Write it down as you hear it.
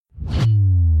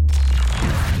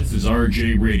is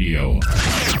RJ Radio.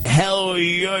 Hell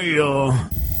yeah.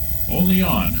 Only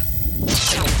on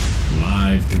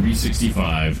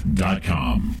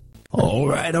Live365.com. All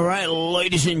right,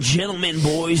 ladies and gentlemen,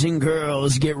 boys and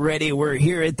girls, get ready. We're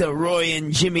here at the Roy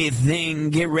and Jimmy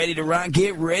thing. Get ready to rock,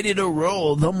 get ready to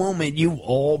roll. The moment you've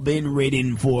all been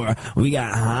waiting for. We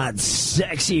got hot,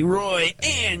 sexy Roy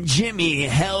and Jimmy.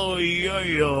 Hell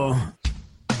yeah.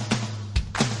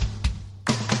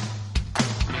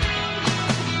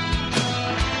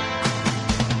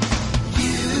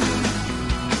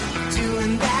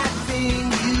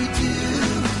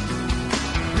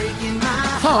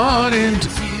 Heart into...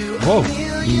 Whoa.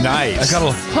 Nice. I got a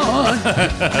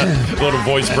little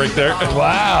voice break there.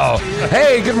 Wow.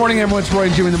 Hey, good morning, everyone. It's Roy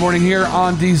and Jimmy in the morning here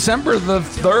on December the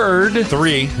 3rd.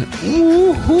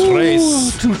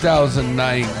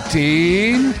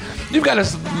 2019. You've got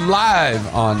us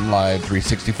live on Live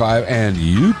 365 and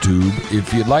YouTube.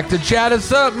 If you'd like to chat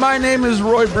us up, my name is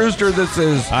Roy Brewster. This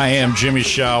is... I am Jimmy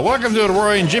Shaw. Welcome to the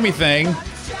Roy and Jimmy thing.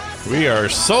 We are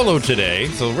solo today,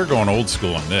 so we're going old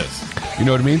school on this. You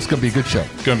know what it means? It's going to be a good show.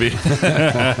 It's going to be... We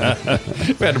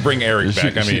had to bring Eric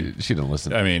back. She didn't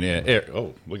listen. I mean,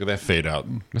 oh, look at that fade out.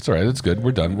 That's all right. That's good.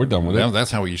 We're done. We're done with it.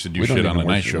 That's how we used to do shit on the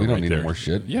night show. We don't right need there. more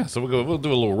shit. Yeah, so we'll do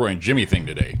a little Roy and Jimmy thing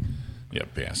today. Yeah,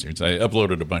 bastards. I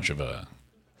uploaded a bunch of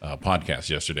podcasts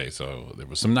yesterday, so there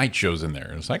was some night shows in there.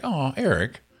 And it's like, oh,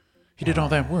 Eric, he did all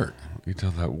that work. He did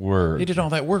all that work. He did all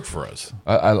that work for us.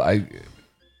 But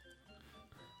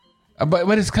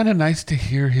it's kind of nice to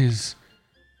hear his...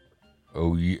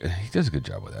 Oh, yeah, he does a good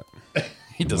job with that.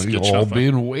 He does a what good all job.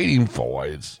 been waiting for.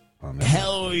 It's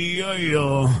Hell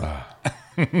yeah.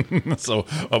 So,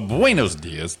 buenos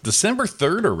dias. December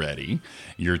 3rd already.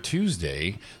 Your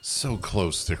Tuesday. So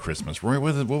close to Christmas. Roy,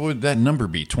 what would that number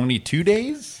be? 22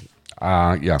 days?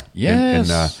 Yeah.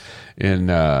 Yes. In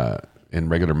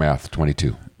regular math,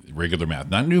 22. Regular math,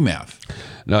 not new math.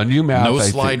 No, new math. No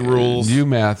slide rules. New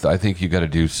math, I think you got to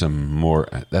do some more.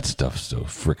 That stuff's so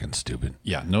freaking stupid.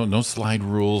 Yeah, no slide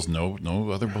rules, no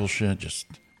other bullshit, just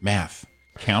math.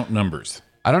 Count numbers.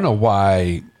 I don't know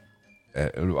why. I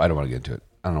don't want to get into it.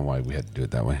 I don't know why we had to do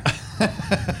it that way.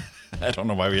 I don't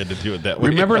know why we had to do it that way.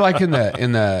 Remember, like in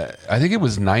the I think it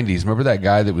was 90s. Remember that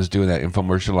guy that was doing that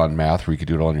infomercial on math where you could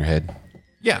do it all in your head?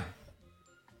 Yeah.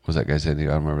 What was that guy's name? I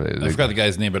don't remember. I forgot the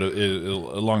guy's name, but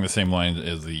along the same lines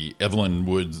as the Evelyn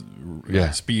Woods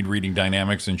speed reading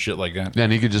dynamics and shit like that. Yeah,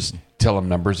 and he could just tell him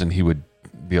numbers, and he would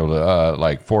be able to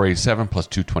like 487 plus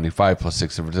 225 plus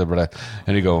 6, and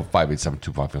he'd go 587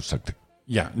 255.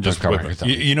 Yeah, just whip it.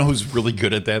 You know who's really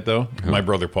good at that though? Who? My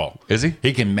brother Paul. Is he?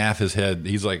 He can math his head.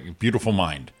 He's like beautiful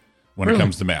mind when Really? it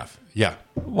comes to math. Yeah.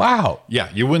 Wow.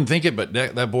 Yeah, you wouldn't think it, but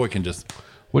that boy can just.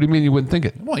 What do you mean you wouldn't think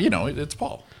it? Well, it's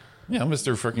Paul. Yeah,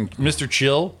 Mr.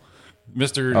 Chill,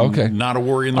 Mr. Okay. Not a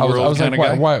worry in the world I was kind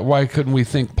like, of guy. why couldn't we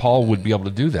think Paul would be able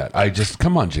to do that?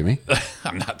 Come on, Jimmy.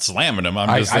 I'm not slamming him.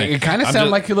 I'm just saying. It kind of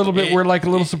sounded like a little bit. We're like a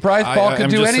little surprised Paul could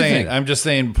do anything. I'm just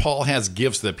saying Paul has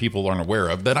gifts that people aren't aware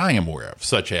of that I am aware of,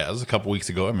 such as a couple weeks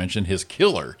ago I mentioned his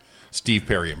killer Steve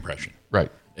Perry impression.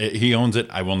 Right. He owns it.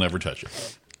 I will never touch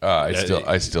it.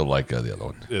 I still like the other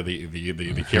one. The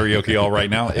karaoke all right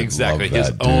now. Exactly. Love that, his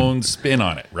dude. own spin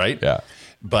on it. Right. Yeah.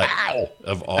 But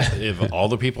of all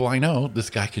the people I know, this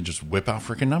guy can just whip out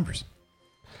freaking numbers.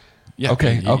 Yeah.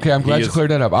 Okay. I'm glad you cleared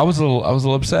that up. I was a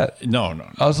little upset. No.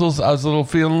 I was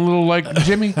feeling a little like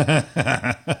Jimmy.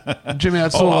 Jimmy,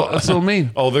 that's a little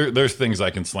mean. Oh, there's things I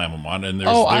can slam him on, and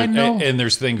I know. And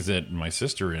there's things that my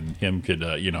sister and him could,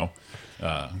 I'm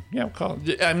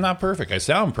not perfect. I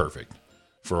sound perfect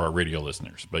for our radio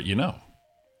listeners, but the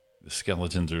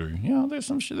skeletons are, there's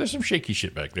some shaky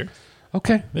shit back there.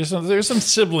 Okay. There's some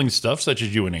sibling stuff, such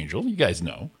as you and Angel. You guys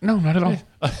know. No, not at all.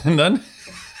 None?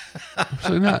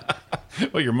 Absolutely not.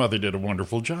 Well, your mother did a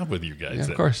wonderful job with you guys. Yeah,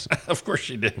 of course. Of course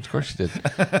she did. Of course she did.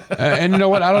 And you know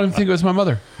what? I don't even think it was my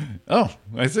mother. Oh,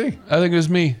 I see. I think it was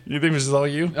me. You think this is all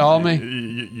you? All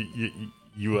me.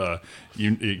 You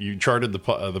charted the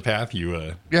path.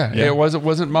 It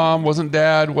wasn't mom, wasn't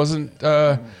dad, wasn't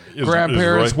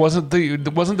grandparents, wasn't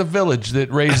the village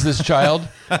that raised this child.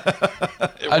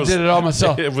 I did it all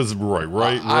myself. It was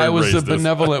Roy. I was the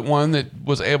benevolent one that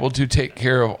was able to take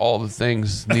care of all the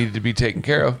things needed to be taken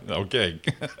care of. Okay,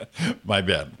 my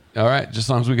bad. All right, just as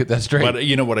long as we get that straight. But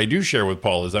what I do share with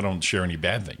Paul is I don't share any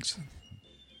bad things.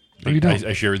 Oh, you don't?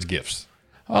 I share his gifts.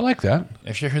 I like that.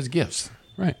 I share his gifts.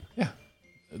 Right. Yeah.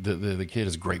 The kid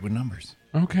is great with numbers.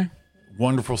 Okay.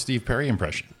 Wonderful Steve Perry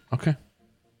impression. Okay.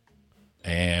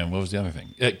 And what was the other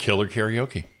thing? Killer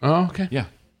karaoke. Oh, okay. Yeah.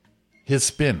 His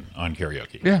spin on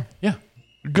karaoke. Yeah. Yeah.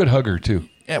 Good hugger, too.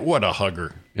 Yeah, what a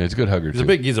hugger. Yeah, he's a good hugger.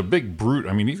 He's a big brute.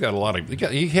 I mean,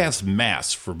 he has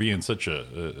mass for being such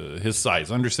his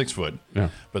size, under 6 foot. Yeah.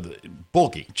 But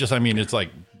bulky. Just, I mean, it's like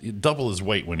double his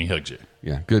weight when he hugs you.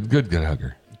 Yeah, good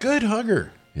hugger. Good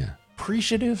hugger. Yeah.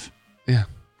 Appreciative. Yeah.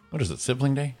 What is it,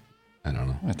 sibling day? I don't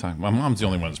know. My mom's the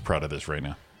only one that's proud of this right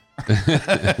now.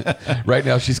 Right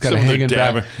now, she's kind of hanging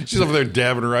back. She's over there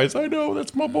dabbing her eyes. I know,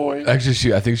 that's my boy.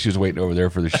 Actually, I think she was waiting over there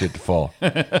for the shit to fall.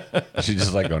 She's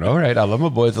just like going, all right, I love my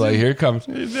boys. Like, here it comes.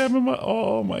 He's dabbing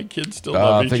my kids still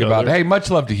love each think other. about it. Hey,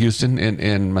 much love to Houston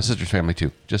and my sister's family,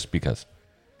 too. Just because.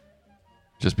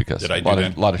 Did I do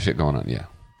that? A lot of shit going on, yeah.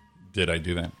 Did I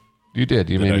do that? You did.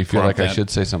 You made me feel like I should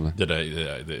say something. Did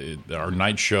I? Our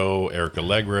night show, Eric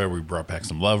Allegra, we brought back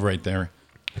some love right there.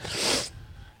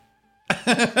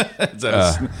 Is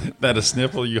that a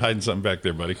sniffle? You hiding something back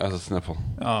there, buddy? That was a sniffle.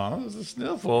 Oh, that was a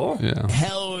sniffle. Yeah.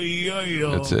 Hell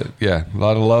yeah. That's it. Yeah. A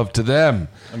lot of love to them.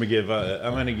 I'm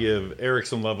gonna give Eric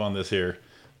some love on this here.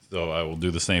 So I will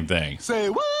do the same thing. Say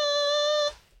what?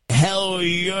 Hell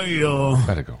yeah.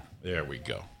 Gotta go. There we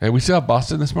go. Hey, we still have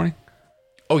Boston this morning?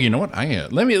 Oh, you know what?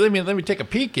 Let me take a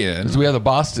peek in. So we have the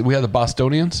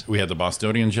Bostonians. We had the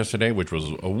Bostonians yesterday, which was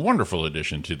a wonderful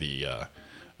addition to the.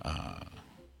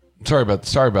 Sorry about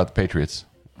the Patriots.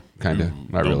 Kind of.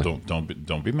 Not really.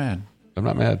 Don't be mad. I'm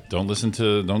not mad. Don't listen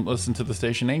to the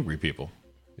station angry people.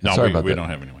 No, Sorry about we that. don't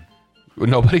have anyone.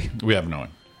 Nobody? We have no one.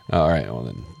 All right. Well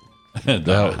then.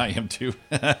 I am too.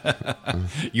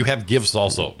 You have gifts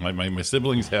also. My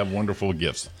siblings have wonderful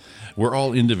gifts. We're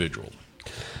all individual.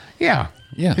 Yeah.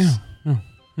 Yes. Yeah.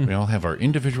 We all have our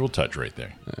individual touch right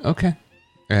there. Okay.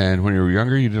 And when you were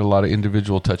younger, you did a lot of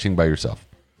individual touching by yourself.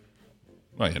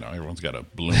 Well, everyone's got a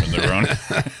bloom in their own.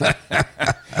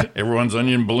 Everyone's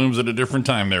onion blooms at a different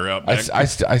time. They're out back. I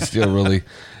still really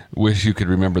wish you could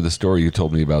remember the story you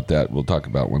told me about that. We'll talk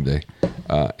about one day.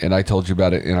 And I told you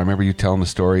about it, and I remember you telling the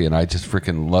story, and I just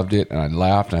freaking loved it, and I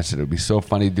laughed, and I said it would be so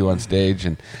funny to do on stage,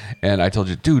 and I told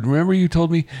you, dude, remember you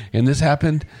told me, and this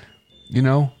happened,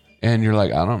 and you're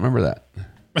like, I don't remember that.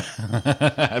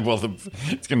 Well,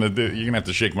 you're gonna have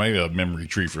to shake my memory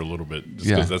tree for a little bit, just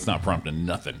because that's not prompting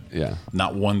nothing. Yeah,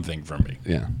 not one thing from me.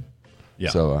 Yeah.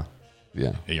 So,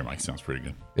 yeah. Hey, your mic sounds pretty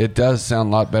good. It does sound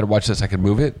a lot better. Watch this. I can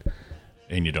move it.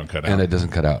 And you don't cut out. And it doesn't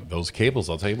cut out. Those cables,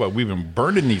 I'll tell you what, we've been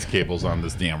burning these cables on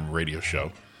this damn radio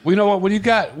show. Well, you know what? When you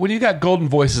got golden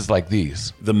voices like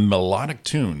these, the melodic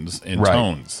tunes and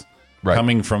tones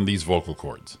coming from these vocal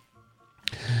cords.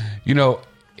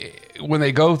 When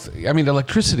they go,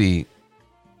 electricity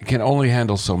can only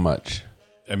handle so much.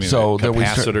 So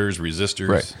capacitors, resistors.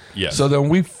 Right. Yes. So then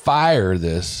we fire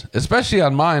this, especially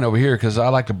on mine over here, because I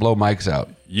like to blow mics out.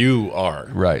 You are.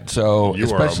 Right. So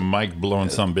you are a mic blowing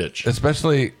some bitch.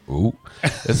 Especially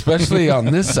on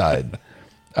this side.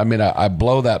 I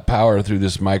blow that power through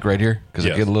this mic right here because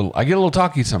I get a little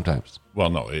talky sometimes. Well,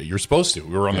 no, you're supposed to.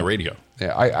 We're on the radio.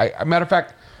 Yeah. I matter of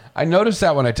fact, I notice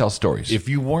that when I tell stories. If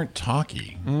you weren't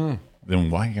talky,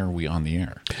 then why are we on the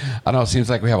air? I know. It seems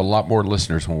like we have a lot more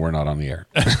listeners when we're not on the air.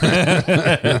 If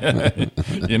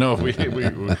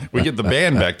we get the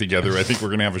band back together, I think we're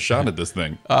going to have a shot at this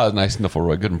thing. Nice sniffle,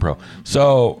 Roy. Good and pro.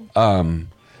 So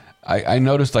I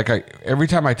noticed every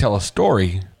time I tell a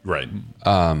story, right,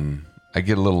 I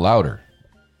get a little louder.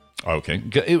 Okay,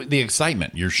 the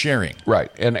excitement you're sharing, right?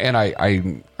 And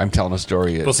I'm telling a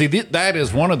story. Well, see, that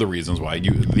is one of the reasons why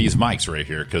these mics right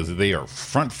here, because they are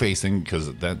front facing,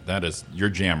 because that is your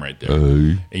jam right there,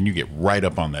 and you get right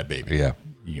up on that baby. Yeah,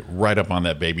 you get right up on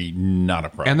that baby, not a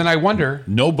problem. And then I wonder,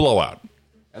 no blowout.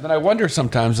 And then I wonder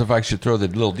sometimes if I should throw the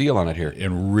little deal on it here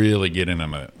and really get in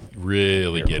on it.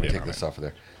 Take this off of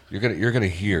there. You're gonna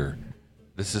hear.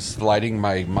 This is sliding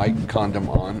my mic condom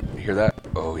on. You hear that?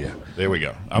 Oh, yeah. There we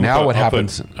go. What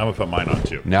happens? I'm going to put mine on,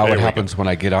 too. Now what happens when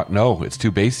I get out? No, it's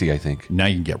too bassy, I think. Now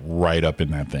you can get right up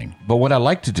in that thing. But what I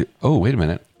like to do... Oh, wait a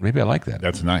minute. Maybe I like that.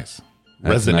 That's nice.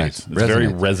 Resonates. Nice. It's very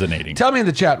resonating. Tell me in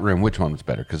the chat room which one was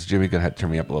better, because Jimmy's going to have to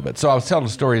turn me up a little bit. So I was telling a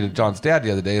story to John's dad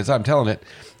the other day as I'm telling it,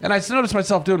 and I noticed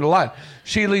myself doing it a lot.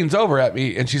 She leans over at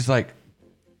me, and she's like,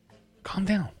 calm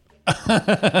down.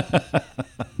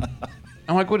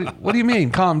 I'm like, what do you mean,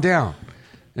 calm down?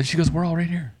 And she goes, we're all right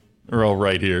here. We're all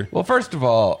right here. Well, first of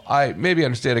all, I maybe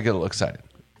understand I get a little excited.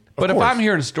 But if I'm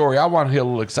hearing a story, I want to hear a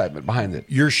little excitement behind it.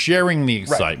 You're sharing the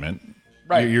excitement.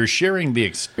 Right. You're sharing the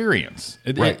experience.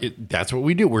 That's what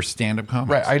we do. We're stand-up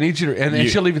comics. Right. I need you to... And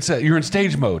she'll even say, you're in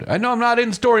stage mode. I know I'm not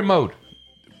in story mode.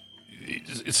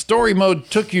 Story mode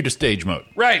took you to stage mode.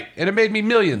 Right. And it made me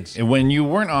millions. And when you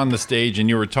weren't on the stage and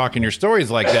you were talking your stories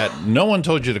like that, no one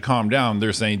told you to calm down.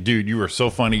 They're saying, dude, you are so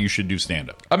funny, you should do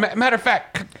stand-up. Matter of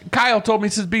fact, Kyle told me,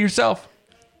 he says, be yourself.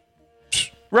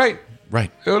 Right.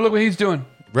 Right. Oh, look what he's doing.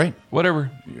 Right.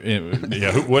 Whatever.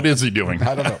 Yeah. What is he doing?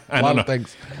 I don't know. A lot of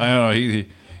things. I don't know.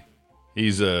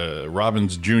 He's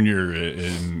Robbins Jr.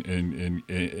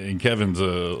 and Kevin's a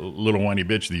little whiny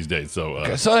bitch these days. So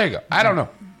Okay, so there you go. I don't know.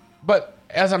 But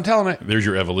as I'm telling it, there's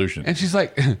your evolution. and she's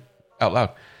like, out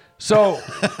loud. So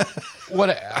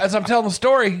as I'm telling the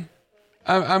story,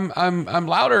 I'm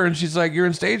louder, and she's like, "You're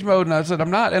in stage mode," and I said, "I'm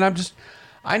not," and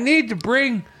I need to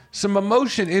bring some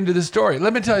emotion into the story.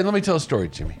 Let me tell a story,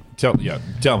 Jimmy. Tell me.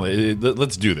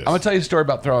 Let's do this. I'm gonna tell you a story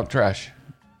about throwing out trash.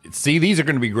 See, these are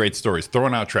going to be great stories.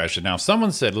 Throwing out trash. And now, if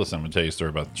someone said, "Listen, I'm going to tell you a story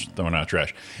about throwing out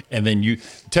trash," and then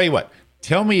tell you what,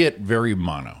 tell me it very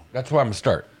mono, That's where I'm gonna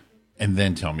start. and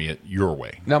then tell me it your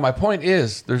way. Now, my point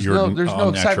is, there's no excitement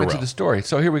to natural. the story.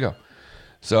 So here we go.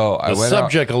 So I The went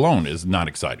subject alone is not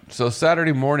exciting. So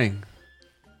Saturday morning,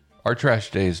 our trash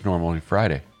day is normally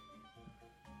Friday.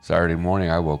 Saturday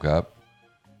morning, I woke up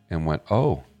and went,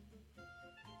 "Oh,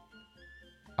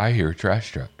 I hear a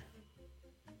trash truck.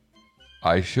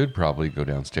 I should probably go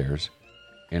downstairs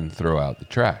and throw out the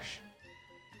trash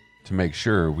to make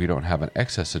sure we don't have an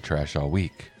excess of trash all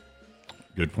week."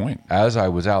 Good point. As I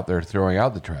was out there throwing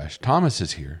out the trash, Thomas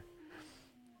is here,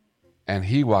 and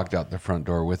he walked out the front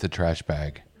door with a trash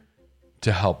bag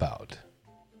to help out.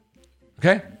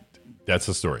 Okay? That's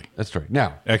the story. That's the story.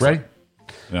 Now, Excellent. ready?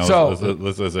 Now, So-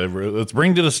 let's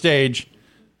bring to the stage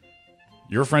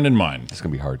your friend and mine, It's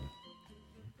going to be hard.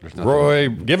 There's nothing. Roy.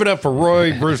 Give it up for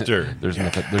Roy Brewster. There's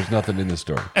nothing in the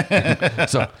story.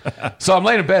 so I'm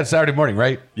laying in bed Saturday morning,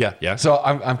 right? Yeah. So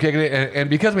I'm kicking it, and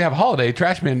because we have a holiday,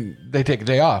 trashmen, they take a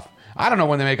day off. I don't know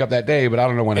when they make up that day, but I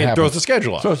don't know when it happens. throws the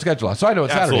schedule off. Throws the schedule off. So I know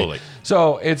it's Absolutely. Saturday.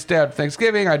 So it's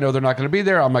Thanksgiving. I know they're not going to be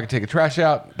there. I'm not going to take the trash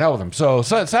out. Hell with them. So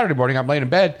Saturday morning, I'm laying in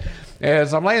bed.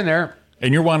 As I'm laying there,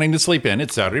 And you're wanting to sleep in.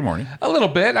 It's Saturday morning. a little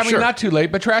bit. I mean, Sure. not too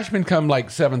late, but trashmen come like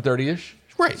 7:30ish.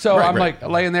 Right, So right, I'm right. like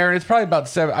laying there, and it's probably about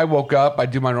 7. I woke up. I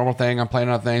do my normal thing. I'm playing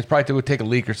on things. Probably would take a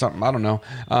leak or something. I don't know.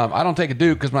 I don't take a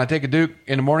Duke because when I take a Duke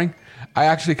in the morning, I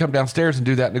actually come downstairs and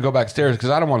do that and go back upstairs because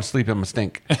I don't want to sleep in my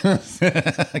stink.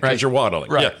 Because you're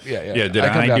waddling. Right. Yeah. Yeah. Did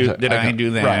come I down do? to- Did I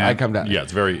do that? Right. I come down. Yeah.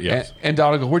 It's very. Yes. And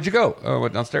Donna goes, "Where'd you go?" "Oh, I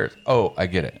went downstairs." "Oh, I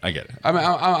get it. I get it.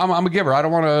 I'm a giver. I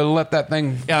don't want to let that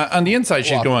thing. Yeah. On the inside,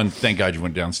 she's Well, going, "Thank God you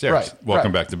went downstairs. Right,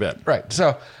 Welcome right. back to bed." Right.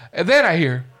 So, and then I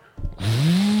hear,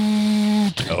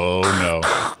 Oh no.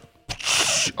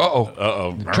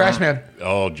 "Uh-oh. Trash man.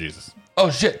 Oh Jesus. Oh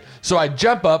shit!" So I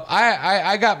jump up.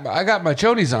 I got my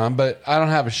chonies on, but I don't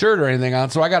have a shirt or anything on.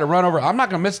 So I got to run over. I'm not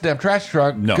going to miss the damn trash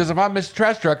truck No. because if I miss the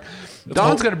trash truck,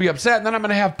 Dawn's going to be upset, and then I'm going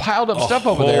to have piled up stuff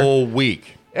over there. Whole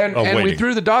week. And of we waiting.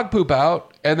 threw the dog poop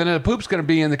out, and then the poop's going to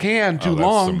be in the can too Oh, that's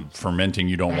long. some fermenting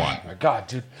you don't want. Oh my God,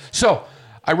 dude. So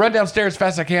I run downstairs as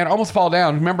fast as I can, almost fall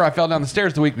down. Remember, I fell down the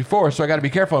stairs the week before, so I got to be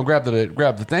careful and grab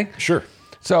the thing. Sure.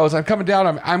 So as I'm coming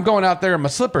down, I'm going out there in my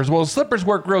slippers. Well, the slippers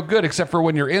work real good, except for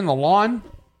when you're in the lawn.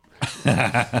 They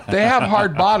have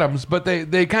hard bottoms, but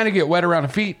they kind of get wet around the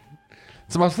feet.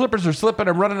 So my slippers are slipping.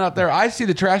 I'm running out there. I see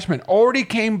the trash man already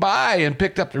came by and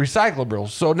picked up the recyclables.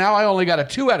 So now I only got a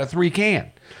 2 out of 3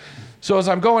 can. So as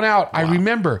I'm going out, I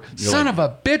remember, son of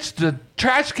a bitch, the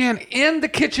trash can in the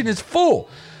kitchen is full.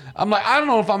 I'm like, I don't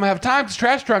know if I'm going to have time because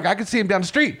trash trunk, I can see him down the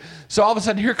street. So all of a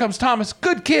sudden, here comes Thomas,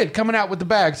 good kid, coming out with the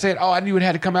bag, saying, "Oh, I knew it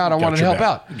had to come out. I wanted to your help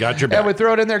back. out." Got your back. And we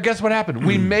throw it in there. Guess what happened?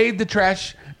 We made the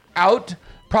trash out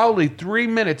probably 3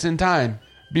 minutes in time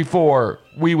before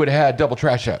we would have had double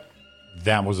trash up.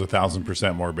 That was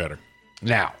 1,000% more better.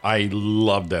 Now, I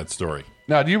love that story.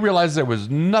 do you realize there was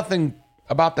nothing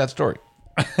about that story?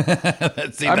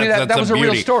 See, I mean, that that's was a real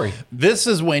beauty. story. This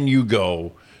is when you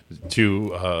go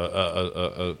to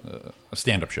a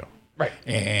stand-up show. Right.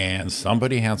 And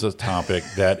somebody has a topic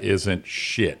that isn't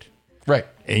shit. Right.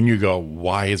 And you go,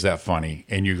 "Why is that funny?"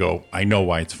 And you go, "I know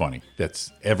why it's funny.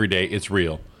 That's every day. It's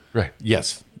real." Right.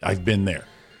 Yes, I've been there.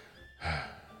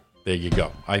 There you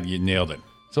go. You nailed it.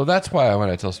 So that's why I want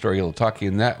to tell a story a little talky,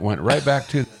 and that went right back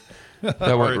to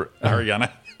that went. Ariana.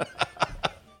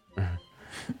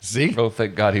 See? Oh,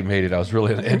 thank God he made it. I was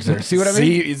really on the edge there. See what I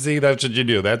mean? See, that's what you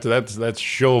do. That's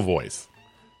show voice.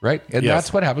 Right? And Yes.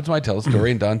 that's what happens when I tell a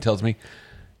story and Don tells me,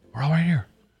 "We're all right here."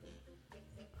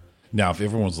 Now, if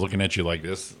everyone's looking at you like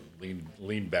this,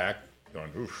 lean back,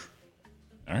 going, "Oof."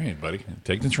 All right, buddy,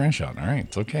 take the trash out. All right,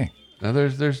 it's okay. Now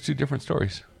there's 2 different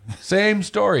stories. Same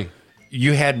story.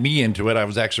 You had me into it. I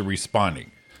was actually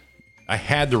responding. I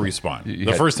had to respond. You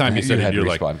The had- first time you you said had it, to you're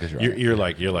like, respond 'cause you're you're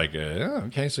like, oh,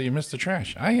 okay, so you missed the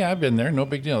trash. I've been there, no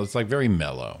big deal. It's like very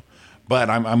mellow. But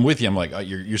I'm with you. I'm like,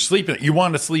 you're sleeping. You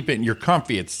want to sleep in. You're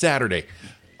comfy. It's Saturday.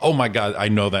 Oh my God, I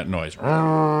know that noise.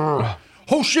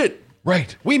 Oh shit!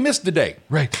 Right. We missed the day.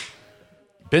 Right.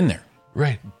 Been there.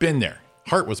 Right. Been there.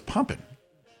 Heart was pumping.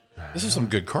 This is some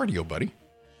good cardio, buddy.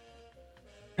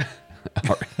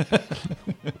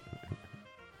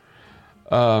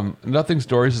 Nothing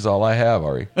stories is all I have,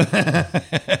 Ari. Look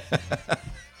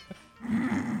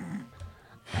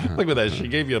at that. She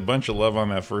gave you a bunch of love on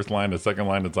that first line. The second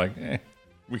line, it's like,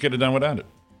 we could have done without it.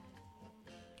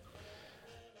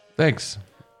 Thanks.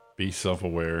 Be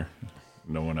self-aware.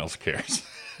 No one else cares.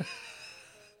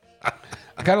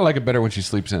 I kind of like it better when she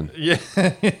sleeps in. Yeah.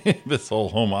 This whole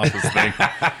home office thing.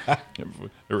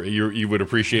 You would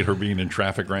appreciate her being in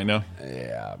traffic right now?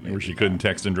 Yeah. Maybe Where she couldn't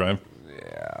text and drive?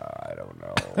 I don't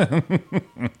know.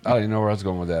 I don't even know where I was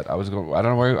going with that. I don't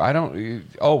know where.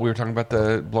 Oh, we were talking about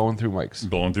the blowing through mics.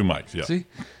 Blowing through mics, yeah. See?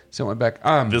 So I went back.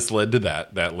 This led to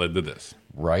that. That led to this.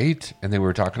 Right. And then we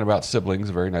were talking about siblings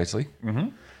very nicely. Mm-hmm.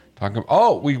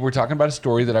 We were talking about a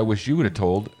story that I wish you would have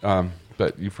told,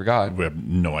 but you forgot. We have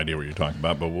no idea what you're talking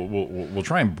about, but we'll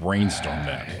try and brainstorm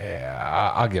that.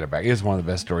 Yeah, I'll get it back. It's one of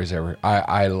the best stories ever.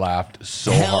 I laughed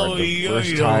so hard the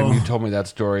first time you told me that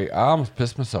story. I almost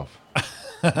pissed myself.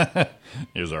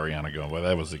 Here's Ariana going, well,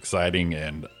 that was exciting.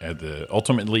 And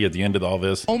ultimately, at the end of all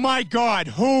this, oh my God,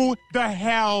 who the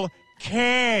hell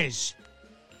cares?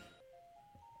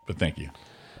 But thank you.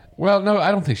 Well, no,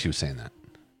 I don't think she was saying that.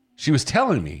 She was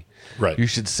telling me, right, you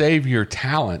should save your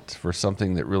talent for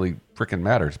something that really freaking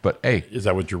matters. But hey, is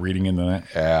that what you're reading into that?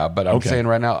 Yeah, but I'm saying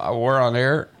right now, we're on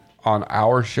air on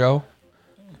our show.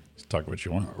 Let's talk what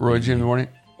you want. Roy Jim in the morning.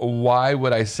 Why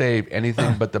would I save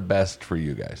anything but the best for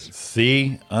you guys?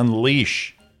 See,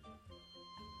 unleash.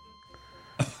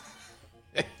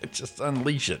 Just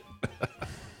unleash it.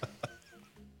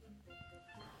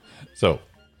 So,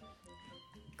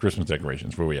 Christmas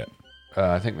decorations, where we at?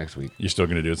 I think next week. You still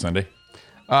going to do it Sunday?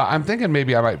 I'm thinking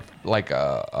maybe I might like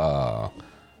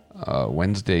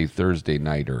Wednesday, Thursday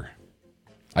nighter.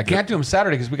 I can't do them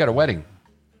Saturday because we got a wedding.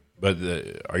 But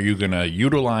are you going to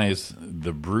utilize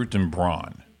the brute and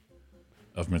brawn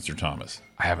of Mr. Thomas?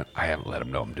 I haven't let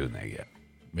him know I'm doing that yet.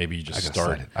 Maybe you just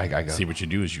start. See, what you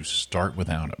do is you start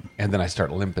without him, and then I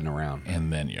start limping around,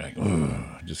 and then you're like, "Ooh,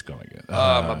 just going like,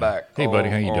 my back. Hey, buddy,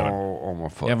 how you doing? Oh, my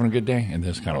foot. You having a good day?" And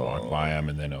just kind of walk by him,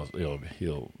 and then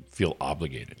he'll feel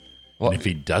obligated. Well, and if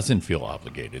he doesn't feel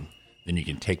obligated, then you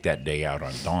can take that day out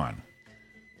on Dawn.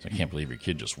 So I can't believe your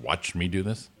kid just watched me do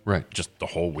this. Right, just the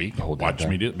whole week. Watch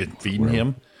me do it. Been feeding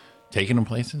him, taking him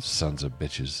places. Sons of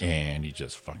bitches. And he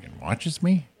just fucking watches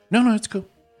me. No, it's cool.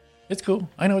 It's cool.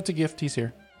 I know it's a gift. He's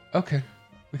here. Okay.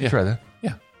 We can try that.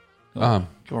 Yeah.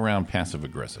 Go around passive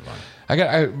aggressive on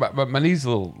it. My knee's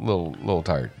a little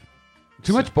tired.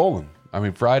 Too much bowling. I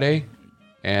mean, Friday,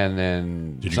 and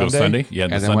then did you go Sunday? Yeah,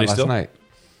 and then Sunday went last still? Night.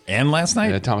 And last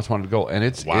night? And Thomas wanted to go, and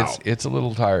it's a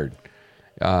little tired.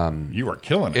 You are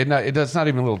killing it. It's not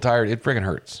even a little tired. It friggin'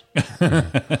 hurts.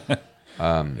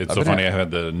 It's so funny. I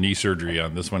had the knee surgery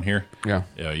on this one here. Yeah.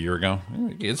 A year ago.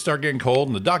 It started getting cold,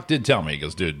 and the doc did tell me, he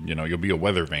goes, dude, you'll be a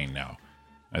weather vane now.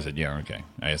 I said, yeah, okay.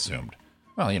 I assumed.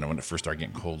 Well, when it first started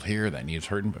getting cold here, that knee was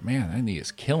hurting, but man, that knee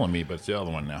is killing me, but it's the other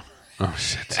one now. Oh,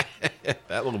 shit.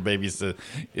 That little baby said,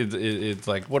 it's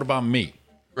like, what about me?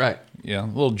 Right. Yeah, a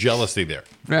little jealousy there.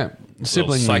 Right.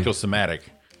 Sibling psychosomatic,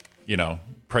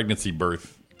 pregnancy,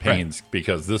 birth pains,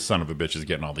 because this son of a bitch is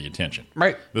getting all the attention.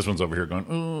 Right. This one's over here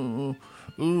going,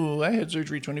 ooh, I had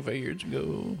surgery 25 years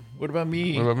ago. What about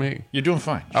me? What about me? You're doing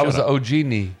fine. I was the OG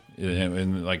knee.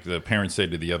 And like the parents say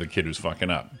to the other kid who's fucking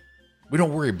up, we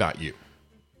don't worry about you.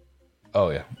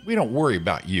 Oh, yeah. We don't worry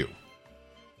about you.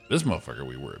 This motherfucker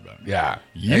we worry about. Yeah.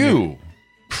 You.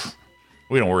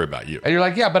 We don't worry about you. And you're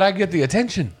like, yeah, but I get the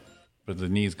attention. But the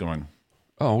knee's going,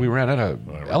 oh, we ran out of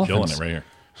elephants. Killing it right here.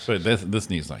 But this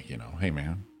knee's like, hey,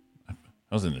 man,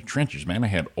 I was in the trenches, man. I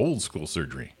had old school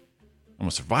surgery. I'm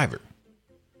a survivor.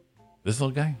 This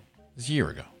little guy, this a year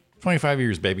ago. 25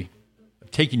 years, baby. I've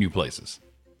taken you places.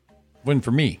 Win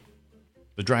for me.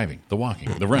 The driving, the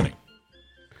walking, the running,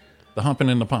 the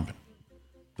humping and the pumping,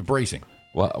 the bracing.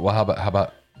 Well, how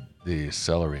about the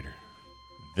accelerator?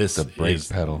 The brake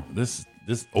pedal. This.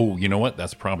 Oh, you know what?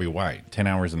 That's probably why. 10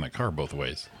 hours in the car both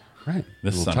ways. Right.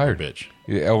 This son tired. of a bitch.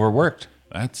 You overworked.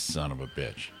 That son of a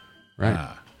bitch.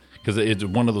 Right. Because it's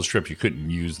one of those trips you couldn't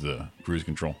use the cruise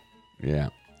control. Yeah.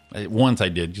 Once I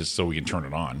did, just so we can turn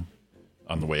it on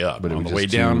the way up. But on the way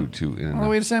down, on the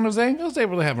way to San Jose, I was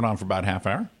able to have it on for about a half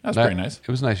hour. That's pretty nice. It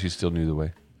was nice you still knew the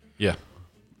way. Yeah.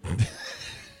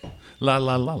 La,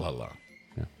 la, la, la, la.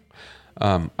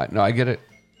 Yeah. No, I get it.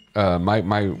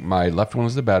 My left one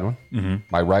was the bad one. Mm-hmm.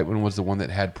 My right one was the one that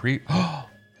had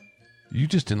You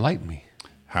just enlightened me.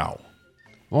 How?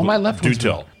 Well, my left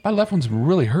one's one's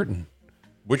really hurting.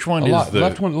 Which one A is lot. the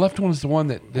Left one is the one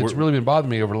that's really been bothering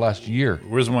me over the last year.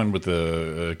 Where's the one with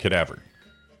the cadaver?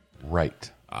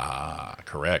 Right. Ah,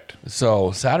 correct.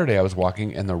 So Saturday I was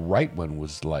walking and the right one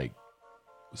was like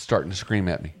starting to scream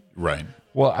at me. Right.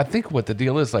 Well, I think what the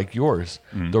deal is, like yours,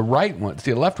 the right one,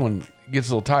 see, the left one gets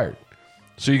a little tired.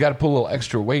 So you got to put a little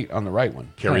extra weight on the right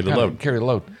one. Carry the load. Carry the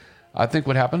load. I think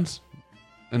what happens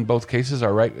in both cases,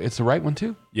 it's the right one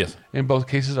too. Yes. In both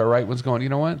cases, our right one's going, you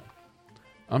know what?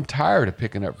 I'm tired of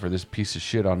picking up for this piece of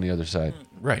shit on the other side.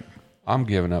 Right. I'm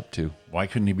giving up too. Why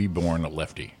couldn't he be born a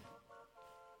lefty?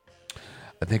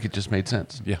 I think it just made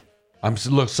sense. Yeah. I'm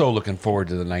so looking forward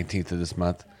to the 19th of this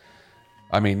month.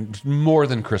 I mean, more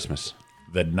than Christmas.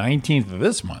 The 19th of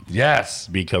this month. Yes.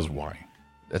 Because why?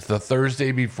 It's the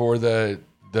Thursday before the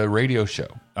radio show.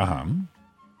 Uh-huh.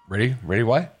 Ready? Ready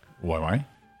why? Why?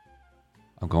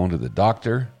 I'm going to the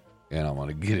doctor, and I'm going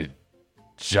to get a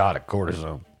shot of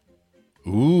cortisone.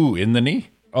 Ooh, in the knee?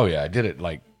 Oh, yeah. I did it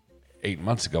like 8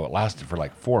 months ago. It lasted for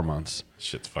like 4 months.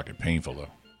 Shit's fucking painful, though.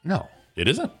 No. It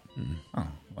isn't? Mm-hmm. Oh,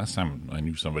 last time I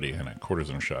knew somebody had a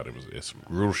cortisone shot, it's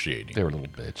excruciating. They were a little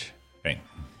bitch. Hey.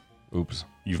 Oops.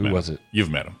 Who was it?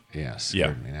 You've met him. Yeah,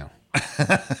 scared me now.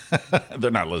 They're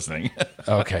not listening.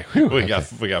 Okay. Whew, we got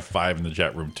 5 in the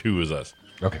chat room. 2 is us.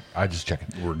 Okay. I just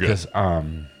checking. We're good.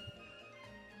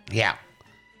 Yeah.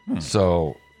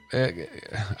 So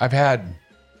I've had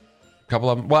a couple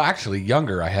of them. Well, actually,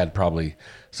 younger I had probably.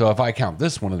 So if I count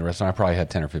this one in the restaurant, I probably had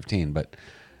 10 or 15. But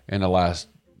in the last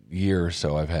year or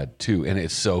so, I've had 2. And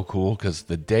it's so cool because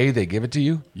the day they give it to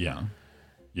you, Yeah,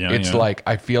 it's like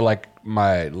I feel like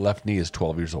my left knee is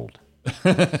 12 years old.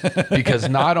 Because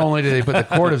not only do they put the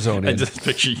cortisone in. I just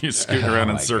picture you scooting around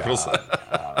in circles.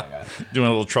 Doing a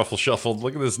little truffle shuffle.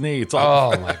 Look at this knee. It's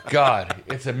all. Oh my God.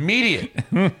 It's immediate.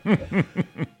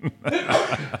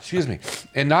 Excuse me.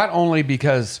 And not only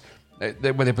because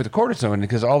when they put the cortisone in,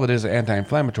 because all it is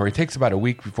anti-inflammatory, it takes about a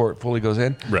week before it fully goes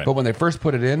in. Right. But when they first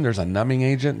put it in, there's a numbing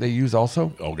agent they use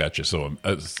also. Oh, gotcha. So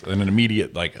an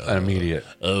immediate, like. An immediate.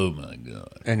 Oh my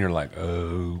God. And you're like,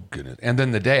 oh goodness. And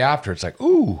then the day after, it's like,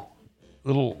 ooh,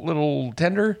 little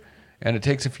tender. And it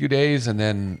takes a few days. And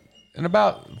then in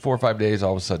about 4 or 5 days,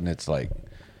 all of a sudden it's like,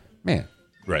 man.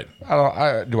 Right.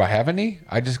 Do I have any?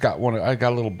 I just got one. I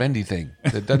got a little bendy thing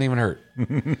that doesn't even hurt.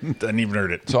 Doesn't even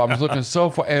hurt it. So I was looking so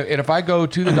far. And if I go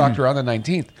to the doctor on the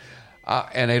 19th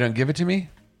and they don't give it to me,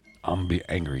 I'm going to be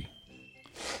angry.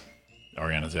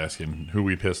 Ariana's asking who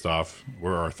we pissed off.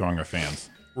 We're our throng of fans.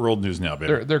 We're old news now,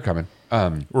 baby. They're coming.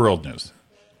 We're old news.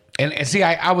 And see,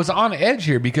 I was on edge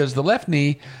here because the left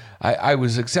knee, I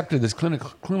was accepted this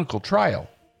clinical trial.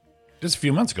 Just a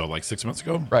few months ago, like 6 months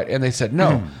ago. Right. And they said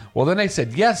no. Well, then they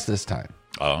said yes this time.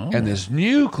 Oh. And this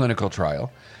new clinical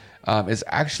trial has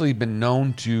actually been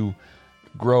known to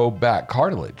grow back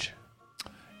cartilage.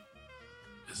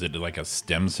 Is it like a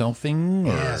stem cell thing?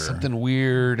 Or? Yeah, something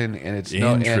weird. And it's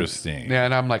interesting.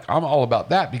 And I'm like, I'm all about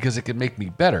that because it can make me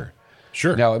better.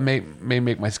 Sure. Now, it may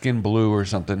make my skin blue or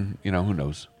something. You know, who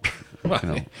knows?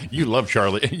 You love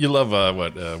Charlie. You love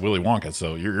Willy Wonka,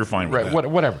 so you're fine with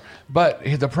that. Whatever. But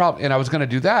the problem, and I was going to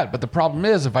do that, but the problem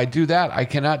is if I do that, I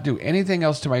cannot do anything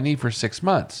else to my knee for 6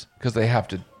 months because they have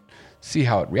to see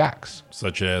how it reacts.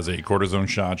 Such as a cortisone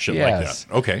shot, shit like that.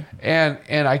 Okay.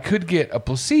 And I could get a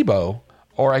placebo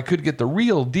or I could get the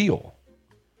real deal.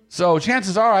 So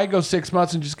chances are I go 6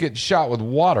 months and just get shot with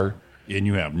water. And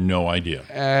you have no idea.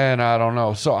 And I don't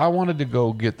know. So I wanted to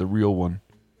go get the real one.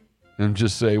 And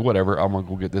just say, whatever, I'm going to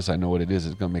go get this. I know what it is.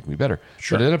 It's going to make me better.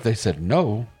 Sure. But then if they said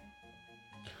no,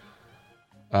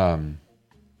 I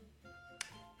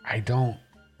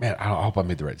hope I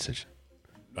made the right decision.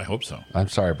 I hope so. I'm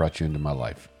sorry I brought you into my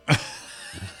life.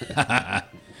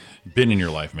 Been in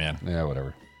your life, man. Yeah,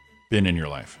 whatever. Been in your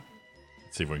life.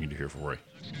 Let's see what we can do here for Roy.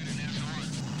 We're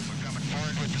coming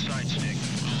forward with the side stick.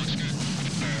 Looks good.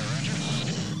 Roger.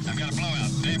 I've got a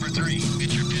blowout. Neighbor 3.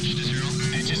 Get your pitch to 0.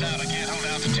 Edges out. I can't hold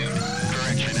altitude.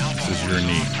 Correction. Alpha. This is your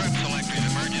knee. Trip selected.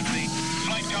 Emergency.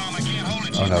 Flight comm. I can't hold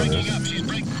it. Oh, She's no, breaking it is. up. She's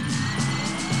breaking.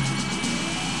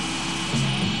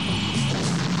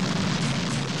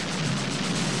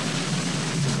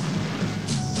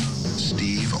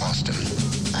 Steve Austin,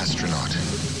 astronaut.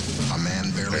 A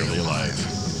man barely alive.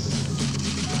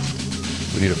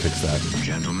 We need to fix that.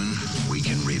 Gentlemen, we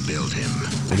can rebuild him.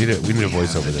 We need a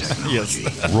voice over this. Yes.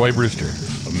 Roy Brewster,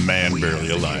 A man barely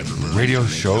alive. radio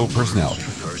show personality.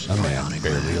 A man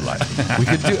barely alive. We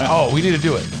could do. Oh, we need to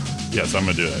do it. Yes, I'm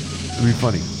going to do it. It'd be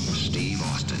funny. Steve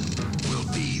Austin will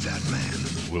be that man.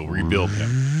 We'll rebuild him.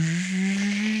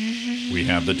 We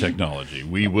have the technology.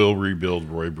 We will rebuild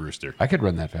Roy Brewster. I could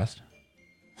run that fast.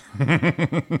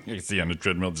 You see on the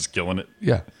treadmill just killing it.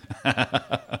 Yeah.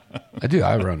 I do.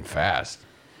 I run fast.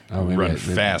 Oh, Run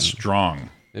fast, strong.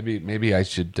 Maybe I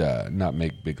should not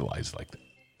make big lies like that.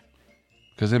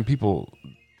 Because then people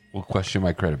will question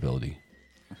my credibility.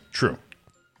 True.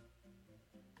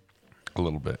 A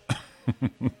little bit.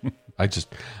 I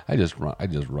just run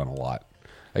a lot.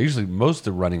 Most of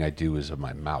the running I do is of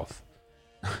my mouth.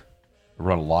 I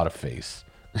run a lot of face.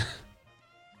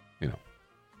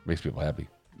 Makes people happy.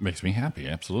 Makes me happy,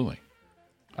 absolutely.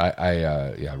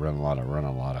 I run a lot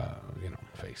of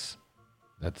face.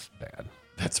 That's bad.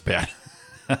 That's bad.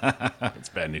 That's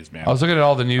bad news, man. I was looking at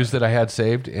all the news that I had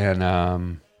saved,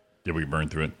 and Did we burn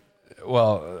through it?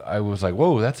 well, I was like,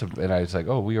 "Whoa, and I was like,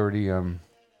 "Oh, we already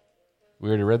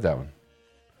read that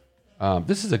one."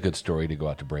 This is a good story to go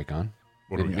out to break on.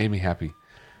 What do It we got? made me happy.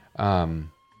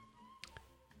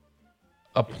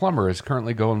 A plumber is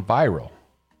currently going viral.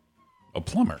 A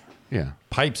plumber. Yeah,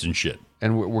 Pipes and shit.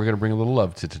 and we're going to bring a little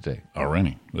love to today.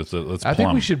 Already. Let's I think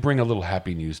plumb. we should bring a little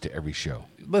happy news to every show.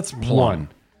 Let's plumb. One.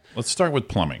 Let's start with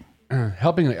plumbing.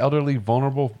 Helping the elderly and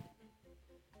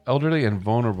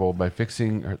vulnerable by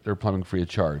fixing their plumbing free of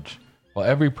charge. While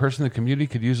every person in the community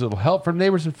could use a little help from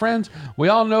neighbors and friends, we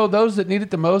all know those that need it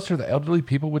the most are the elderly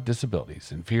people with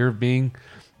disabilities. In fear of being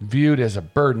viewed as a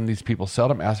burden, these people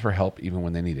seldom ask for help even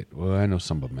when they need it. Well, I know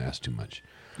some of them ask too much.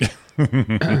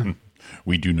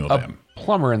 We do know them.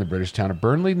 Plumber in the British town of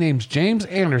Burnley named James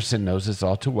Anderson knows this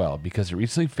all too well because he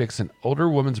recently fixed an older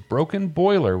woman's broken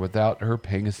boiler without her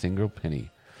paying a single penny.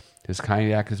 His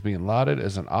kind act is being lauded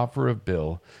as an offer of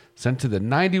bill sent to the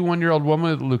 91-year-old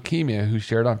woman with leukemia who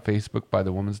shared on Facebook by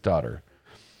the woman's daughter.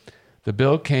 The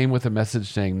bill came with a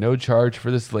message saying, "No charge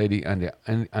for this lady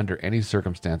under any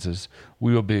circumstances.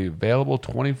 We will be available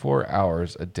 24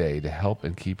 hours a day to help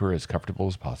and keep her as comfortable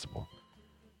as possible."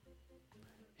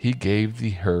 He gave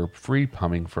her free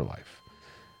plumbing for life.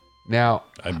 Now,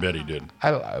 I bet he did.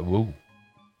 whoa.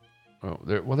 Oh,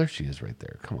 there she is right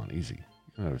there. Come on, easy.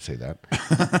 You don't have to say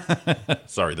that.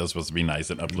 Sorry, that's supposed to be nice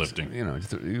and uplifting.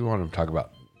 You want to talk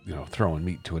about, throwing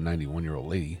meat to a 91-year-old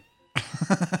lady.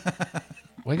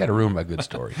 Well, you got to ruin my good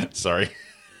story. Sorry.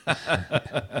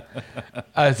 I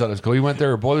thought it was cool. He went there,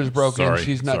 her boiler's broken. Sorry,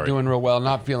 She's not sorry. doing real well,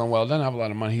 not feeling well, doesn't have a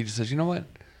lot of money. He just says, you know what?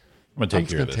 I'm going to I'm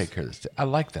just going to take care of this. I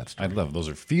like that I story. love those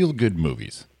are feel-good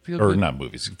movies. Or Feel-good. not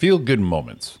movies. Feel-good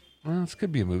moments. Well, this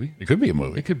could be a movie. It could be a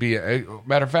movie. It could be.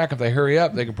 Matter of fact, if they hurry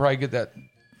up, they could probably get that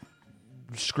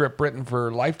script written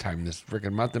for Lifetime this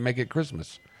freaking month and make it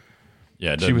Christmas.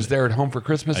 Yeah, it She was doesn't- there at home for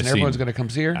Christmas, and I've everyone's seen- going to come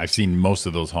see her. I've seen most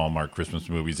of those Hallmark Christmas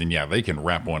movies, and yeah, they can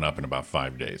wrap one up in about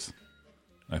 5 days.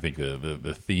 I think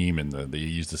the theme and they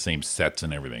use the same sets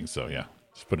and everything. So yeah,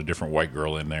 just put a different white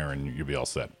girl in there, and you'll be all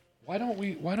set. Why don't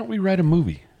we write a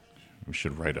movie? We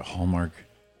should write a Hallmark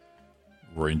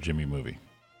Roy and Jimmy movie.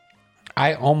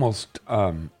 I almost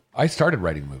I started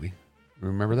writing a movie.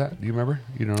 Remember that? Do you remember?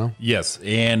 You don't know? Yes,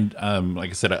 and like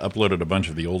I said, I uploaded a bunch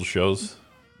of the old shows,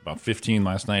 about 15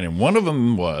 last night, and one of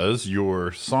them was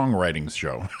your songwriting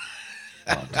show.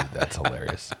 Oh, dude, that's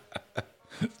hilarious.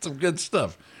 Some good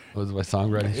stuff. What was my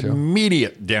songwriting show?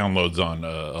 Immediate downloads on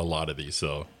a lot of these.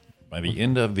 So by the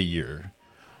end of the year,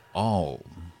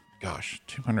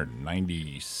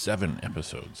 297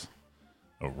 episodes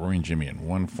of Roy and Jimmy in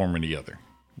one form or the other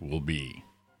will be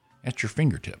at your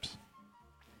fingertips.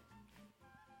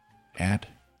 At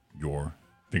your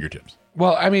fingertips.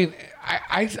 Well, I mean,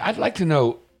 I'd like to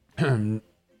know who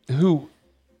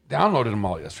downloaded them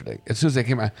all yesterday. As soon as they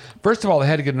came out, first of all, they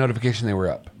had to get a notification they were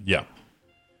up. Yeah.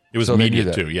 It was So they knew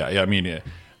immediate, that. too. Yeah, I mean,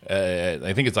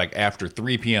 I think it's like after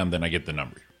 3 p.m., then I get the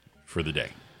number for the day.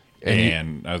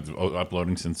 And I was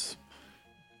uploading since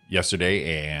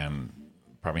yesterday, and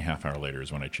probably half hour later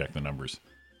is when I check the numbers.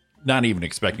 Not even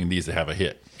expecting these to have a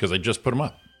hit, because I just put them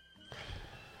up.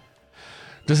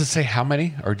 Does it say how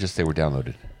many, or just they were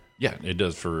downloaded? Yeah, it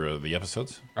does for the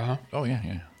episodes. Uh-huh. Oh,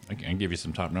 yeah. I can give you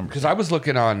some top numbers. Because I was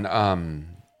looking on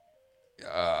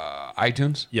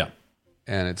iTunes, Yeah,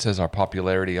 and it says our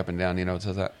popularity up and down. You know, it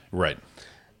says that. right.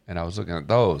 And I was looking at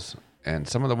those, and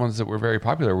some of the ones that were very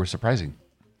popular were surprising.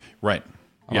 Right.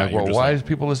 I'm yeah, like, you're well, just why like, does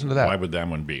people listen to that? Why would that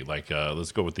one be? Like,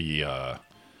 let's go with the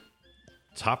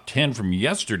top 10 from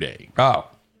yesterday. Oh,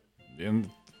 And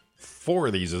 4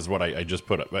 of these is what I just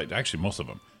put up. Actually, most of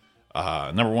them.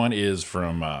 Number 1 is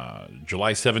from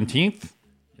July 17th.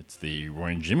 It's the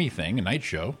Roy and Jimmy thing, a night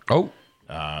show. oh,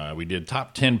 We did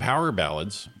top 10 power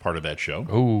ballads, part of that show.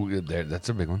 oh! That's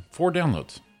a big one. 4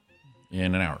 downloads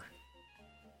in an hour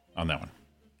on that one.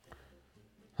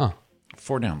 Huh?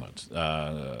 4 downloads.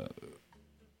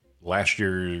 Last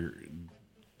year,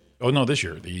 oh no, this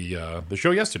year, the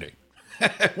show yesterday.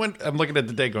 I'm looking at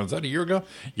the date going, is that a year ago?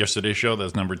 Yesterday's show,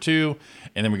 that's number 2.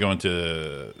 And then we go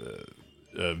into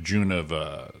June of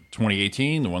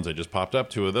 2018, the ones that just popped up,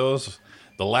 2 of those.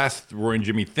 The last Roy and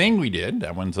Jimmy thing we did,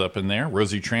 that one's up in there.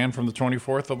 Rosie Tran from the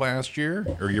 24th of last year,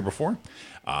 or year before.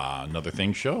 Another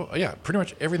thing show. Oh, yeah, pretty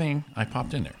much everything I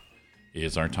popped in there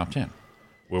is our top 10.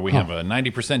 Where we have a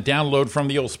 90% download from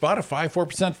the old Spotify,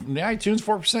 4% from the iTunes,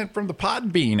 4% from the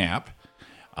Podbean app.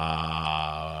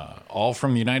 All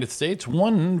from the United States.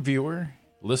 1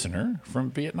 listener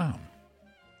from Vietnam.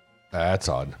 That's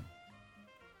odd.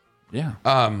 Yeah.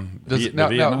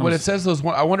 Now, when it says those,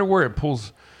 I wonder where it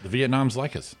pulls. The Vietnams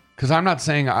like us. Because I'm not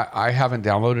saying I haven't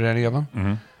downloaded any of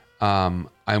them. Mm-hmm.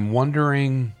 I'm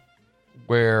wondering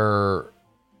where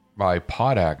my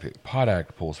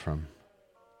Podact pulls from.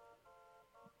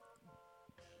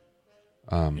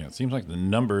 Yeah, it seems like the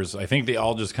numbers, I think they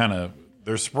all just kind of,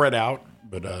 they're spread out,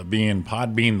 but being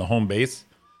Podbean the home base,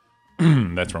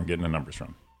 that's where I'm getting the numbers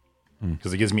from.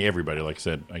 Because it gives me everybody. Like I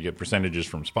said, I get percentages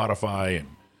from Spotify and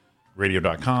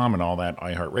radio.com and all that,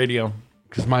 iHeartRadio.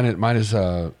 Because mine is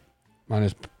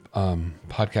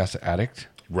Podcast Addict.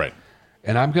 Right.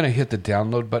 And I'm going to hit the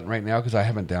download button right now because I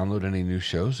haven't downloaded any new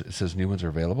shows. It says new ones are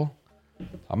available.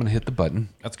 I'm going to hit the button.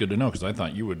 That's good to know because I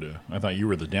thought you would. I thought you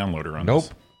were the downloader on Nope.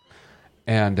 this.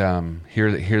 And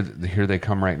here they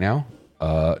come right now.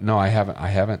 No, I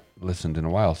haven't listened in a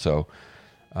while. So,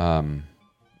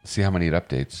 see how many it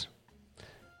updates.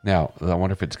 Now, I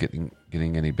wonder if it's getting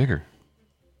any bigger.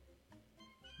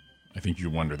 I think you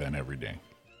wonder that every day.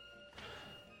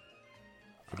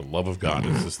 For the love of God,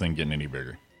 is this thing getting any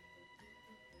bigger?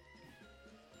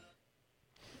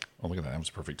 Oh, look at that. That was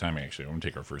perfect timing, actually. I'm going to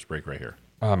take our first break right here.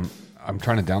 I'm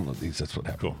trying to download these. That's what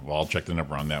happened. Cool. Well, I'll check the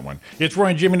number on that one. It's Roy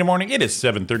and Jimmy in the morning. It is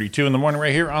 7:32 in the morning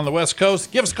right here on the West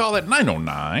Coast. Give us a call at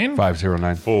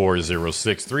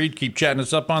 909-509-4063. Keep chatting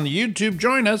us up on the YouTube.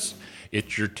 Join us.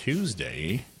 It's your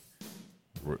Tuesday.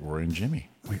 Roy and Jimmy.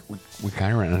 We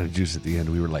kind of ran out of juice at the end.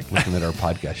 We were like looking at our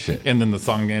podcast shit. And then the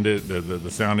song ended,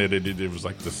 the sound ended. It was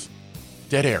like this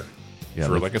dead air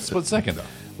for like a split second, though.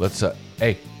 Let's,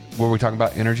 hey, what were we talking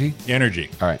about? Energy? Energy.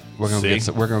 All right. We're going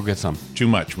to get some. Too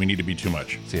much. We need to be too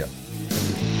much. See ya.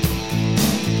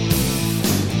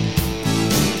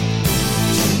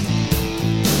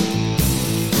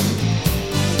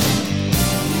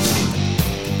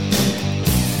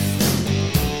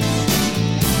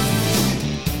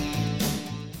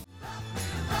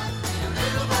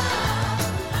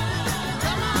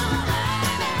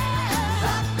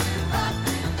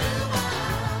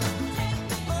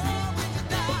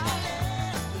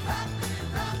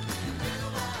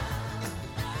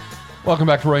 Welcome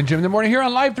back to Roy and Jim in the morning here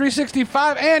on Live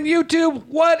 365 and YouTube.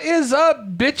 What is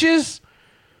up, bitches?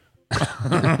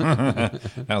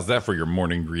 How's that for your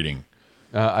morning greeting?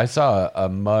 I saw a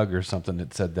mug or something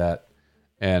that said that,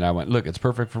 and I went, look, it's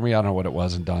perfect for me. I don't know what it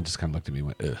was, and Dawn just kind of looked at me and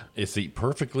went, ugh. It's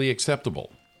perfectly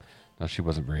acceptable. No, she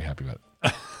wasn't very happy about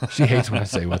it. She hates when I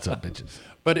say, what's up, bitches?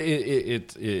 But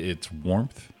it's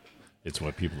warmth. It's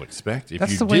what people expect.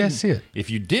 That's the way I see it. If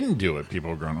you didn't do it,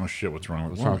 people are going, oh, shit, what's wrong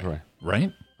with What's wrong Roy? with Roy?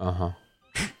 Right? Uh-huh.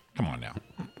 Come on now.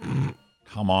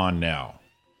 Come on now.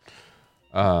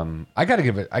 I got to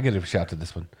give a shout to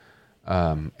this one.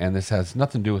 And this has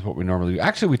nothing to do with what we normally do.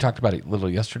 Actually, we talked about it a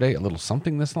little yesterday, a little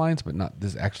something this lines, but not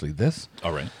this. Actually, this.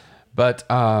 All right. But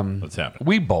let's happen.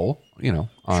 We bowl,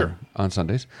 Sure. on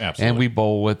Sundays. Absolutely. And we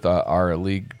bowl with our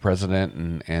league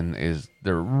president, and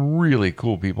they're really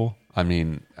cool people. I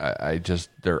mean,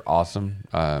 they're awesome.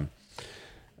 Diane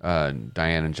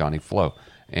and Johnny Flo.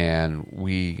 And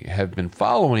we have been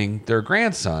following their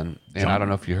grandson, and I don't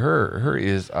know if you heard, her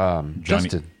is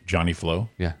Justin. Johnny Flo?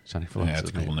 Yeah, Johnny Flo. Yeah,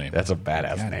 that's a cool name. That's a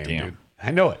badass God name, damn. dude.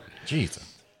 I know it.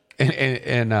 Jesus.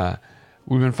 And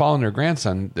we've been following their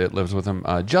grandson that lives with them,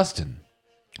 Justin.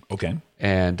 Okay.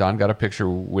 And Don got a picture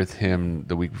with him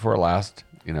the week before last.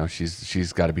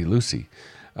 She's got to be Lucy.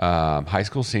 High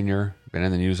school senior, been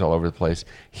in the news all over the place.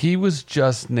 He was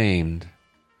just named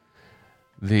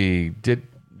the Dick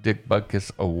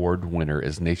Butkus Award winner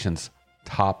as nation's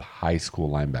top high school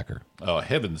linebacker. Oh,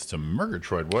 heavens to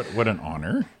Murgatroyd. What an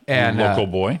honor. And local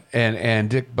boy. And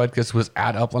Dick Butkus was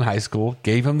at Upland High School,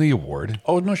 gave him the award.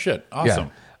 Oh, no shit.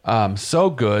 Awesome. Yeah. So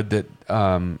good that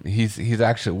he's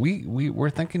actually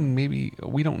we're thinking maybe,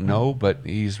 we don't know, but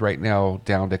he's right now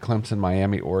down to Clemson,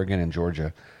 Miami, Oregon, and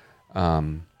Georgia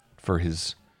for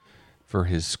his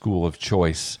school of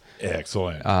choice.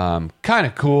 Excellent. Kind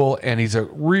of cool, and he's a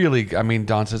really.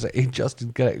 Don says, "Hey,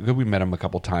 Justin, we met him a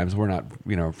couple times. We're not,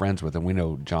 friends with him. We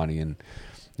know Johnny and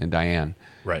and Diane.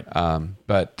 Right.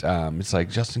 But it's like,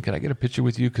 Justin, can I get a picture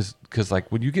with you? Because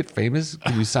like when you get famous,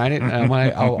 can you sign it? And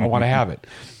I want to have it.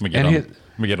 Let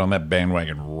me get on that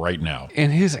bandwagon right now.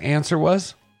 And his answer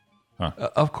was,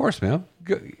 of course, man.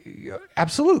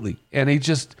 Absolutely. And he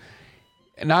just,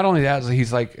 not only that,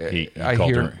 he's like, He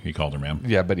called her, ma'am.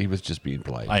 Yeah, but he was just being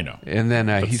polite. I know. And then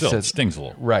he still, says, it stings a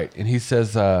little. Right. And he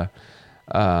says,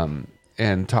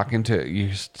 and talking to,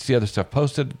 you see other stuff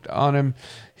posted on him.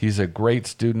 He's a great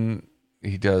student.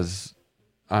 He's just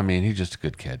a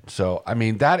good kid. So,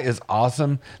 that is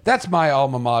awesome. That's my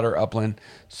alma mater, Upland.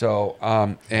 So,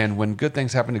 and when good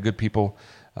things happen to good people,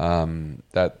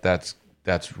 that's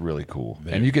really cool.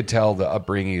 And you could tell the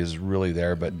upbringing is really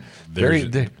there, but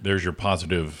there's your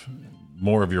positive,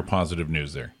 more of your positive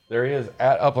news there. There he is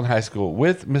at Upland High School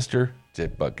with Mr.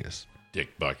 Dick Butkus.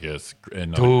 Dick Butkus,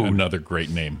 another great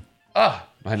name.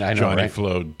 I know, Johnny right?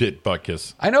 Flo, Dick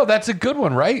Butkus. I know, that's a good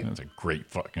one, right? That's a great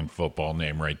fucking football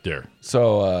name right there.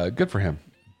 So good for him.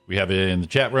 We have it in the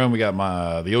chat room. We got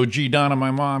the OG Donna,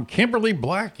 my mom, Kimberly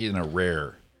Black, in a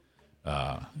rare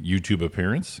YouTube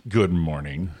appearance. Good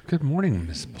morning. Good morning,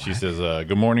 Miss Black. She says,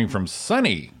 good morning from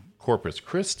sunny Corpus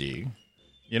Christi.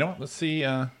 You know what? Let's see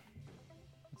how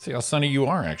sunny you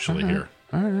are actually here.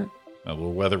 All right. A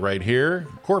little weather right here.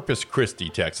 Corpus Christi,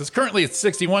 Texas. Currently it's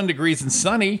 61 degrees and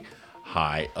sunny.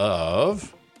 High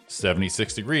of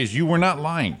 76 degrees. You were not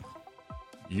lying.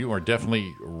 You are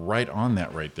definitely right on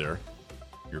that right there.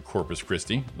 Your Corpus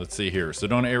Christi. Let's see here.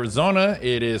 Sedona, Arizona.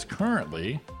 It is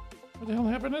currently... What the hell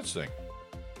happened to this thing?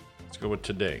 Let's go with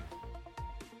today.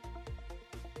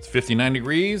 It's 59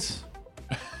 degrees.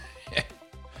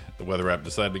 The weather app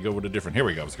decided to go with a different. Here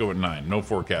we go. Let's go with 9. No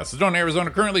forecast. Sedona,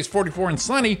 Arizona. Currently it's 44 and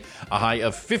sunny. A high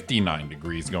of 59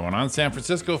 degrees going on. San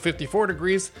Francisco, 54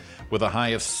 degrees with a high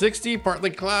of 60. Partly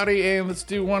cloudy. And let's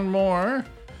do one more.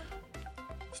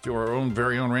 Let's do our own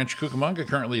very own Rancho Cucamonga.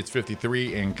 Currently it's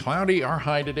 53 and cloudy. Our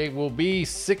high today will be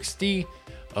 60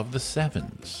 of the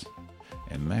 7s.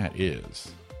 And that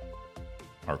is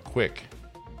our quick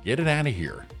get it out of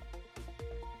here.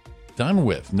 Done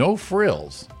with. No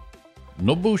frills.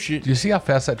 No bullshit. Do you see how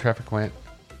fast that traffic went?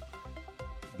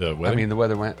 The weather? The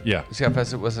weather went. Yeah. See how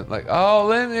fast it wasn't like,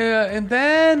 and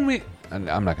then we... I'm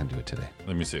not going to do it today.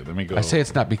 Let me see. Let me go. I say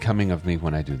it's not becoming of me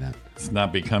when I do that. It's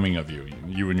not becoming of you.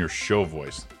 You and your show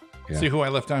voice. Yeah. See who I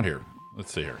left out here.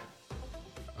 Let's see here.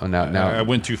 Oh, now I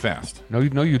went too fast. No,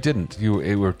 you didn't.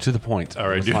 You were to the point. All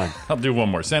right, I'll do one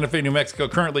more. Santa Fe, New Mexico.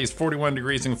 Currently it's 41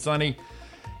 degrees and sunny.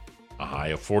 A high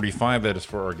of 45. That is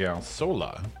for our gal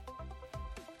Sola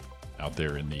out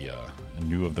there in the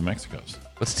New of the Mexicos.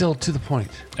 But still to the point.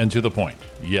 And to the point.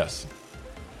 Yes.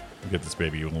 Get this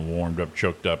baby warmed up,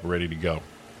 choked up, ready to go.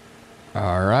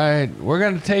 All right. We're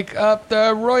going to take up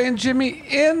the Roy and Jimmy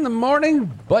in the morning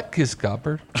butt kiss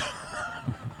copper.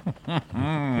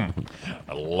 I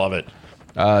love it.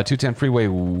 210 freeway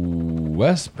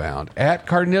westbound at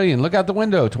Carnelian. Look out the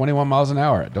window, 21 miles an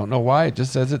hour. I don't know why. It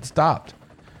just says it stopped.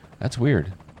 That's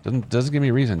weird. Doesn't give me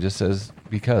a reason. Just says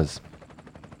because.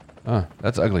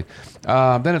 That's ugly.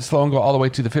 Then it's slow and go all the way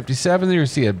to the 57. Then you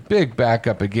see a big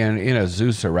backup again in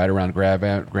Azusa right around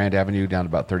Grand Avenue down to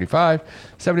about 35.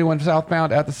 71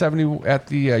 southbound at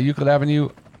the Euclid Avenue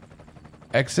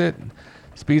exit.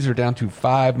 Speeds are down to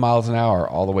 5 miles an hour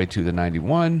all the way to the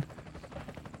 91.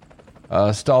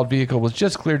 Stalled vehicle was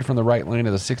just cleared from the right lane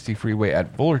of the 60 freeway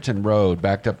at Fullerton Road,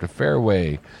 backed up to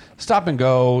Fairway. Stop and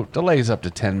go. Delays up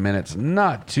to 10 minutes.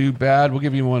 Not too bad. We'll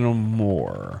give you one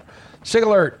more. SIG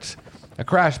alert. A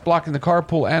crash blocking the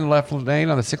carpool and left lane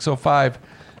on the 605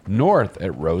 north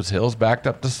at Rose Hills, backed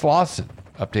up to Slauson.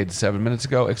 Updated 7 minutes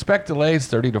ago. Expect delays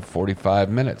 30 to 45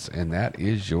 minutes. And that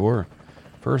is your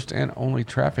first and only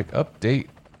traffic update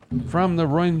from the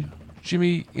Roy and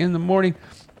Jimmy in the morning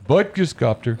Butkus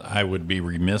copter. I would be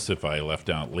remiss if I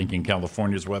left out Lincoln,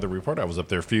 California's weather report. I was up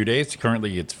there a few days.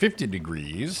 Currently, it's 50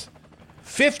 degrees.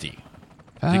 50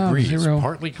 degrees,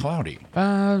 partly cloudy.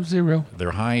 50.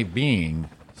 Their high being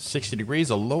 60 degrees,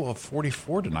 a low of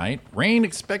 44 tonight. Rain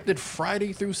expected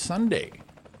Friday through Sunday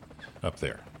up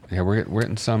there. Yeah, we're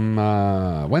getting some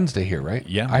Wednesday here, right?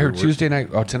 Yeah. I heard Tuesday night.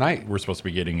 Oh, tonight. We're supposed to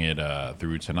be getting it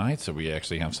through tonight, so we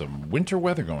actually have some winter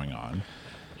weather going on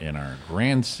in our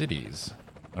grand cities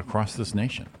across this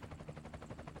nation.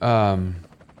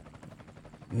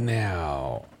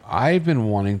 Now, I've been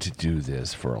wanting to do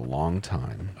this for a long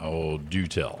time. Oh, do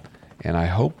tell. And I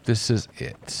hope this is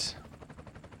it.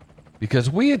 Because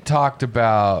we had talked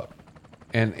about,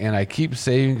 and I keep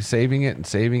saving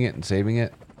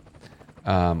it.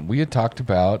 We had talked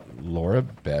about Laura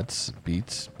Beats.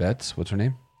 What's her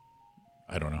name?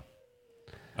 I don't know.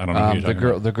 I don't know who you're talking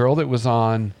about. The girl that was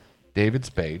on David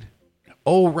Spade.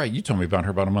 Oh, right. You told me about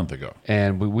her about a month ago.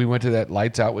 And we went to that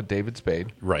Lights Out with David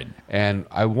Spade. Right. And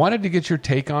I wanted to get your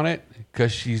take on it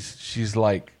because she's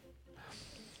like,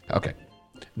 okay.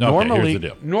 Here's the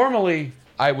deal. Normally,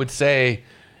 I would say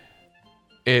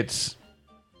it's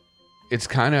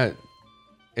kind of,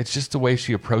 it's just the way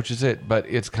she approaches it, but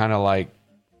it's kind of like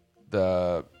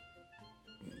the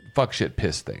fuck shit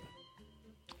piss thing.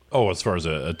 Oh, as far as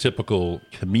a typical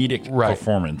comedic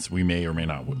performance, we may or may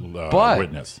not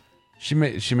witness. She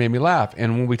made me laugh,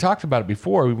 and when we talked about it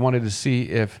before, we wanted to see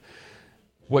if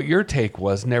what your take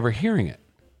was never hearing it.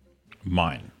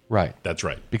 Mine. Right. That's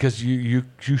right. Because you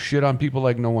shit on people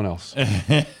like no one else.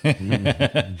 and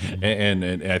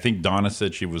I think Donna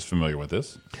said she was familiar with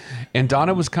this. And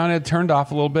Donna was kind of turned off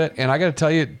a little bit. And I got to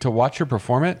tell you, to watch her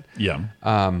perform it,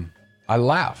 I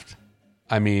laughed.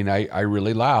 I mean, I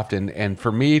really laughed. And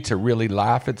for me to really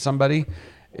laugh at somebody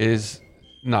is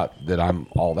not that I'm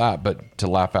all that, but to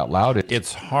laugh out loud.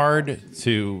 It's hard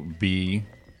to be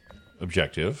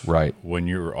objective, right, when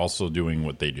you're also doing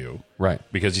what they do, right,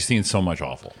 because you've seen so much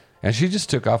awful. And she just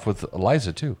took off with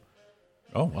Eliza too.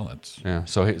 Oh well, that's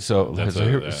So it's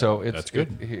that's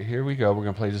good. Here we go. We're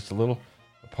gonna play just a little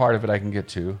part of it I can get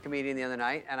to. Comedian the other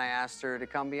night, and I asked her to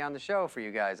come be on the show for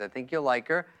you guys. I think you'll like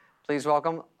her. Please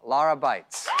welcome Laura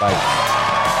Bites.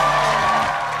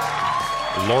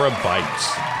 Laura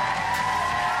Bites.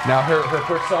 Now her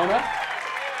persona.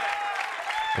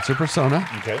 It's her persona.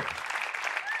 Okay.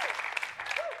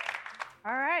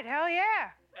 All right, hell yeah.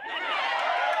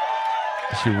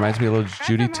 She reminds me a little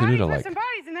Judy Tenuta like. Some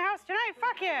bodies in the house tonight.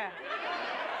 Fuck yeah.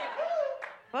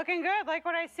 Looking good, like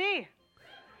what I see.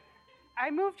 I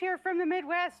moved here from the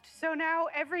Midwest, so now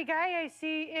every guy I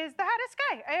see is the hottest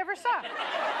guy I ever saw.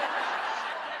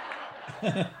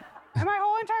 And my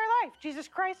whole entire life. Jesus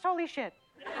Christ, holy shit.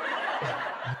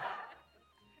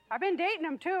 I've been dating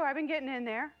them too. I've been getting in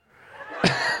there.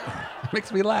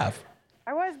 Makes me laugh.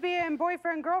 I was being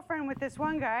boyfriend-girlfriend with this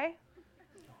one guy,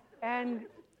 and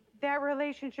that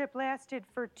relationship lasted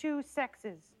for 2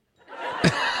 sexes.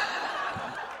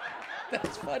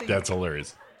 That's funny. That's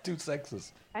hilarious. 2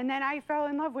 sexes. And then I fell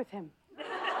in love with him.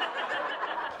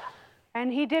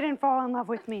 And he didn't fall in love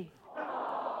with me.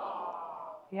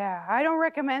 Yeah, I don't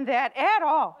recommend that at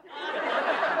all.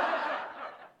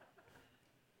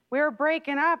 We were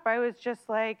breaking up. I was just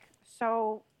like,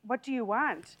 so what do you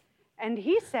want? And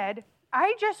he said,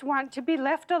 I just want to be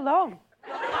left alone.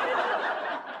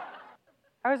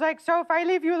 I was like, so if I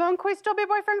leave you alone, can we still be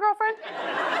boyfriend, girlfriend?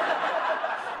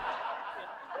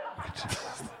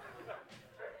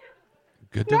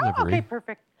 Good delivery. No? Okay,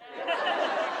 perfect. No,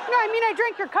 I mean, I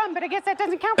drank your cum, but I guess that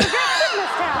doesn't count for drinks in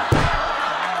this town.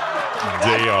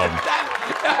 Damn.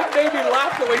 That made me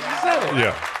laugh the way she said it.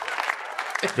 Yeah.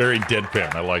 Very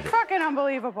deadpan. I like it. Fucking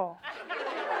unbelievable.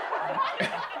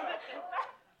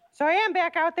 So I am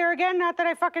back out there again. Not that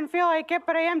I fucking feel like it,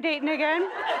 but I am dating again.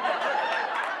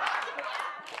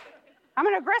 I'm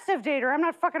an aggressive dater. I'm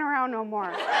not fucking around no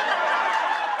more.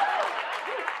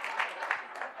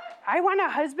 I want a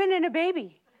husband and a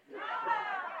baby.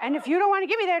 And if you don't want to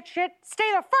give me that shit, stay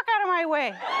the fuck out of my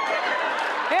way.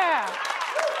 Yeah.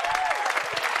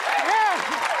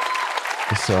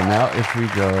 Yeah. So now if we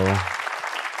go...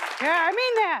 Yeah, I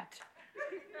mean that.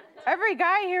 Every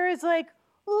guy here is like,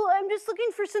 oh, I'm just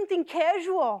looking for something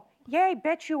casual. Yeah, I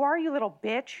bet you are, you little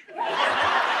bitch.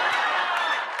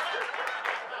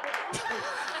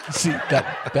 See,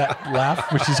 that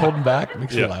laugh which she's holding back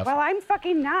makes you laugh. Well, I'm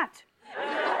fucking not.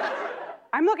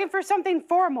 I'm looking for something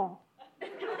formal.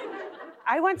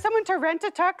 I want someone to rent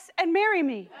a tux and marry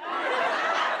me.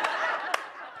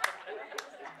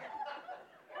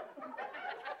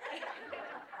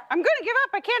 I'm gonna give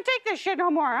up. I can't take this shit no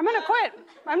more. I'm gonna quit.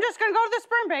 I'm just gonna go to the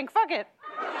sperm bank. Fuck it.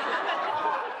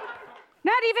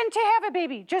 Not even to have a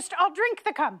baby. Just I'll drink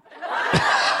the cum.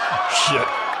 Shit.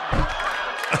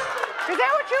 Is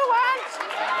that what you want?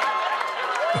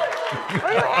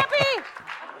 Are you happy?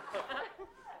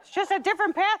 It's just a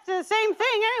different path to the same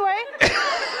thing anyway.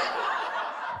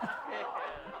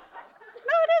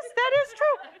 No, that is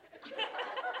true.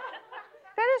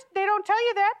 They don't tell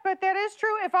you that, but that is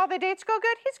true. If all the dates go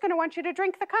good, he's gonna want you to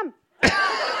drink the cum.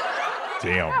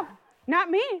 Damn. No, not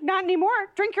me, not anymore.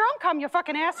 Drink your own cum, you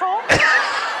fucking asshole.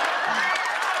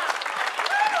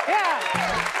 Yeah.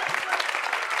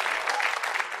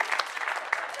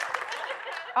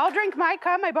 I'll drink my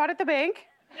cum I bought at the bank.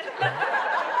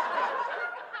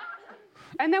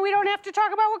 And then we don't have to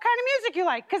talk about what kind of music you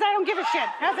like, because I don't give a shit.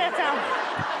 How's that sound?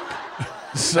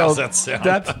 So how's that sound?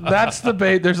 that's the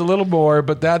bait. There's a little more,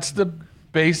 but that's the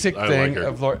basic I thing like her.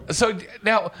 of Laura. So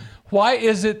now, why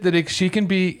is it that she can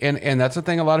be, and that's the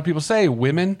thing a lot of people say,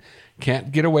 women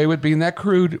can't get away with being that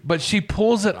crude, but she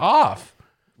pulls it off.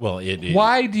 Well,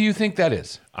 why do you think that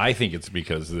is? I think it's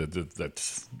because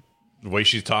that's the way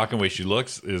she's talking, the way she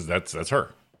looks. That's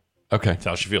her. Okay, that's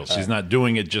how she feels. She's not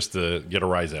doing it just to get a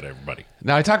rise out of everybody.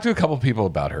 Now, I talked to a couple of people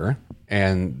about her,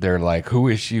 and they're like, "Who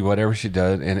is she? Whatever she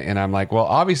does," and I'm like, "Well,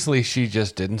 obviously, she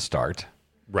just didn't start."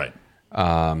 Right.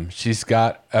 She's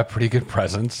got a pretty good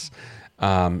presence.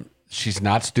 She's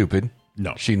not stupid.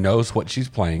 No. She knows what she's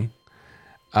playing.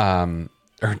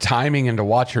 Her timing and to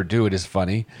watch her do it is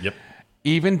funny. Yep.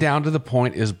 Even down to the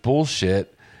point is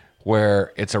bullshit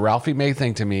where it's a Ralphie May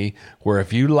thing to me where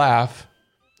if you laugh,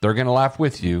 they're going to laugh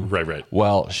with you. Right.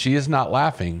 Well, she is not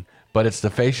laughing, but it's the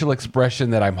facial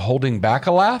expression that I'm holding back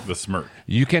a laugh. The smirk.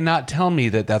 You cannot tell me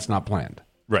that that's not planned.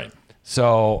 Right.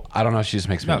 So I don't know. She just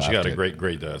makes me laugh. She got a dude.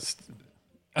 great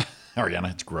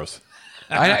Ariana, it's gross.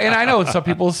 And I know some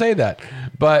people say that,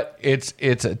 but it's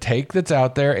a take that's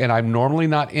out there, and I'm normally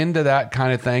not into that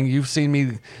kind of thing. You've seen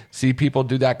me see people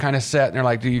do that kind of set, and they're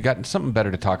like, "Dude, you got something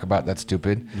better to talk about? That's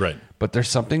stupid." Right. But there's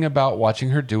something about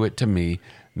watching her do it to me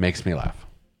makes me laugh.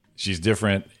 She's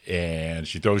different, and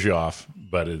she throws you off,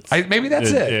 but it's maybe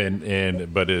that's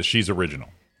it. But she's original.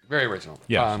 Very original.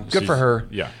 Yeah. Good for her.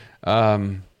 Yeah.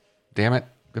 Damn it.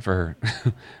 Good for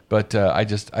her. But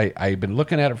I've been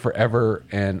looking at it forever,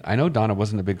 and I know Donna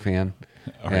wasn't a big fan.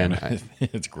 And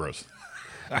it's gross.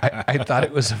 I thought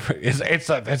it was it's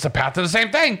a path to the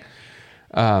same thing.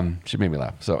 She made me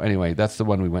laugh. So anyway, that's the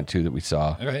one we went to that we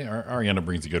saw. Okay, Ariana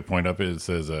brings a good point up. It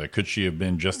says, could she have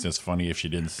been just as funny if she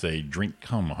didn't say drink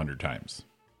cum 100 times?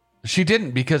 She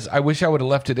didn't, because I wish I would have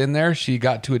left it in there. She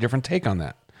got to a different take on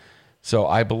that. So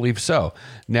I believe so.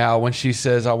 Now, when she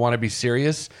says, I want to be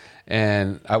serious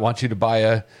and I want you to buy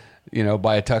a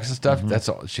tux and stuff, that's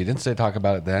all. She didn't say talk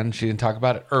about it then. She didn't talk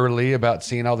about it early about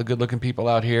seeing all the good looking people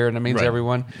out here, and it means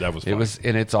everyone. That was funny.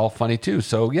 And it's all funny too.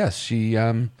 So yes, she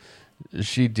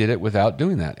did it without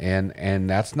doing that. And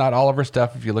that's not all of her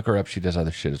stuff. If you look her up, she does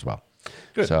other shit as well.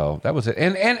 Good. So that was it.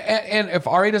 And if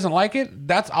Ari doesn't like it,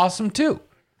 that's awesome too.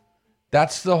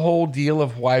 That's the whole deal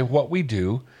of why what we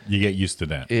do. You get used to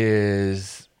that.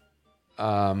 Is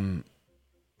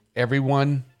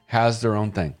everyone has their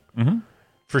own thing. Mm-hmm.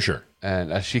 For sure.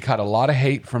 And she caught a lot of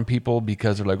hate from people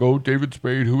because they're like, oh, David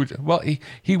Spade, who is... Well,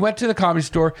 he went to the Comedy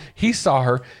Store. He saw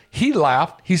her. He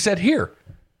laughed. He said, here.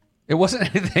 It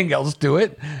wasn't anything else to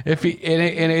it.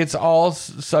 And it's all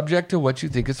subject to what you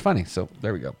think is funny. So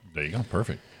there we go. There you go.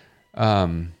 Perfect.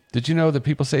 Did you know that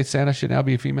people say Santa should now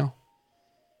be a female?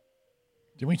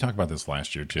 Didn't we talk about this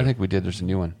last year, too? I think we did. There's a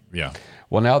new one. Yeah.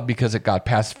 Well, now because it got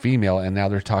past female, and now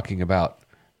they're talking about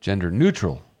gender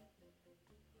neutral.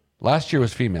 Last year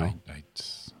was female.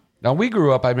 Now, we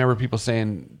grew up, I remember people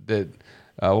saying that,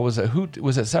 what was it? Who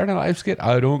was it? Saturday Night Live skit?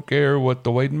 I don't care what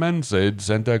the white men said.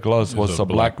 Santa Claus was a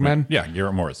black man. Yeah,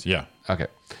 Garrett Morris. Yeah. Okay.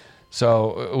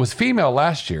 So it was female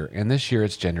last year, and this year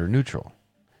it's gender neutral.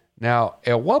 Now,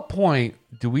 at what point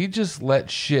do we just let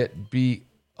shit be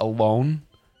alone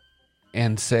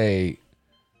and say,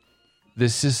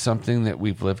 this is something that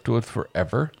we've lived with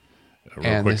forever?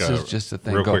 This is just a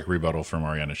thing. Real quick rebuttal from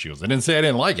Ariana. She goes, I didn't say I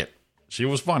didn't like it. She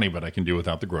was funny, but I can do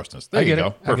without the grossness. There you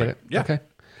go. Perfect. I get it. Yeah. Okay.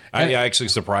 I actually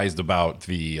surprised about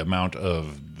the amount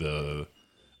of the...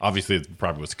 Obviously, it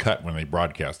probably was cut when they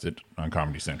broadcast it on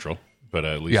Comedy Central, but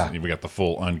at least we got the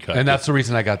full uncut. And that's the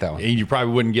reason I got that one. And you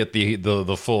probably wouldn't get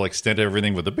the full extent of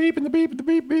everything with the beep and the beep and the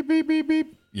beep, beep, beep, beep,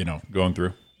 beep, going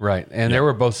through. Right. And there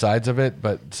were both sides of it,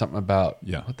 but something about,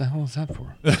 what the hell is that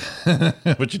for?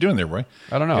 What you doing there, boy?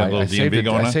 I don't know. I saved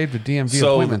the DMV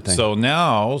appointment thing. So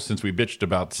now, since we bitched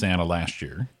about Santa last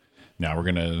year, now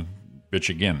we're going to bitch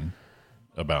again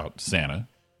about Santa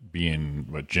being,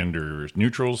 gender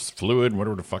neutrals, fluid,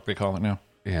 whatever the fuck they call it now.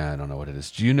 Yeah, I don't know what it is.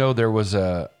 Do you know there was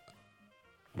what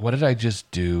did I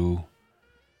just do?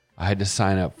 I had to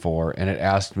sign up for, and it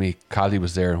asked me, Kylie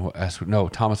was there,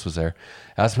 and Thomas was there,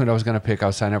 asked me what I was going to pick. I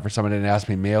was signing up for somebody, and it asked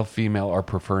me male, female, or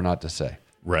prefer not to say.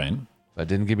 Right. But it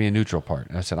didn't give me a neutral part.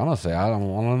 And I said, I'm going to say, I don't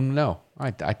want to know. I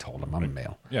told him I'm a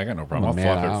male. Yeah, I got no problem.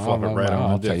 I'll flop it right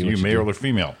on. I'll tell you male or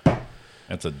female.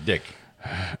 That's a dick.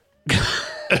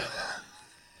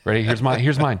 Ready? Here's mine.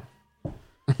 Can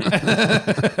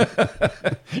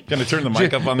I turn the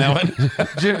mic up on that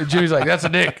one? Jimmy's like, that's a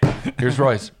dick. Here's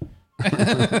Royce.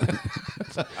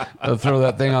 They'll throw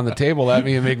that thing on the table at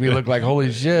me and make me look like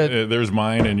holy shit. There's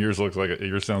mine, and yours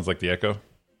sounds like the echo.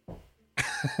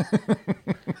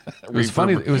 It was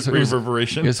funny. It was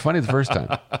reverberation. It was funny the first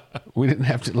time. We didn't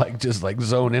have to just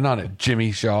zone in on it.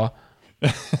 Jimmy Shaw.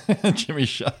 Jimmy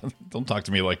Shaw. Don't talk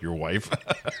to me like your wife.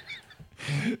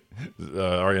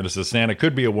 Ariana says Santa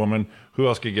could be a woman. Who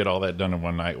else could get all that done in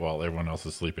one night while everyone else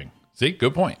is sleeping? See,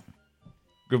 good point.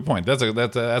 Good point.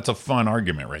 That's a fun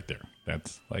argument right there.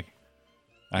 That's like,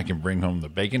 I can bring home the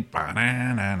bacon,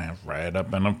 right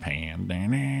up in a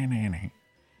pan,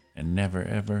 and never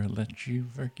ever let you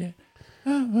forget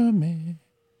me.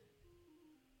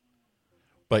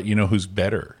 But you know who's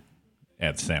better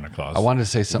at Santa Claus? I wanted to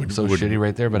say something shitty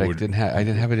right there, but I didn't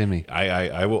have it in me.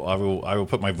 I will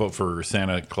put my vote for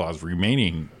Santa Claus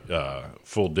remaining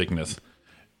full dickness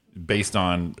based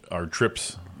on our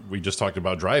trips we just talked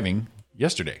about driving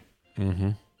yesterday.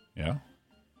 Mm-hmm. Yeah.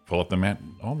 Pull up the Matt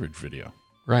Aldridge video.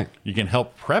 Right. You can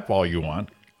help prep all you want,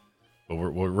 but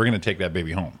we're going to take that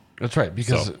baby home. That's right.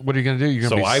 Because what are you going to do? You're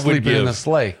going to be sleeping in the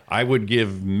sleigh. I would give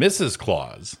Mrs.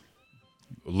 Claus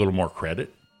a little more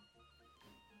credit,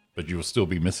 but you will still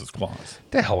be Mrs. Claus.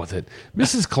 The hell with it.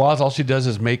 Mrs. Claus, all she does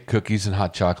is make cookies and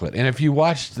hot chocolate. And if you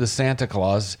watched the Santa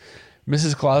Claus,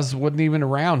 Mrs. Claus wasn't even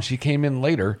around. She came in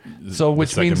later. So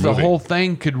which means the whole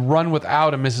thing could run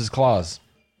without a Mrs. Claus.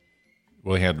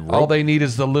 Well, he had all they need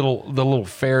is the little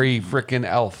fairy frickin'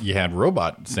 elf. You had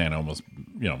robot Santa almost,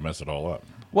 mess it all up.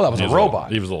 Well, that was a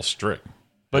robot. He was a little strict.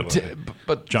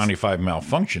 But Johnny Five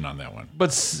malfunctioned on that one.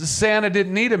 But Santa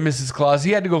didn't need a Mrs. Claus.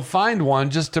 He had to go find one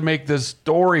just to make the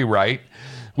story right,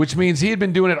 which means he had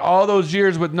been doing it all those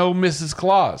years with no Mrs.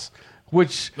 Claus.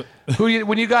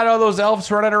 When you got all those elves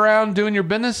running around doing your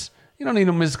business, you don't need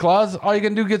no Mrs. Claus. All you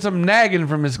can do is get some nagging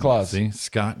from Mrs. Claus. See,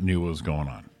 Scott knew what was going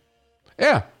on.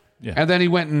 Yeah. And then he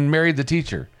went and married the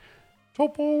teacher.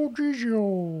 Topo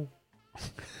Gigio.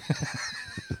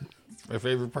 It's my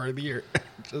favorite part of the year.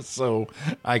 Just so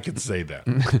I can say that.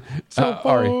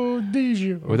 Topo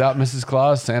Gigio. Without Mrs.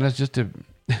 Claus, Santa's just a...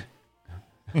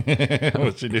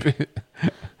 What'd she do?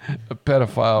 A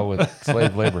pedophile with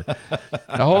slave labor.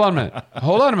 Now, hold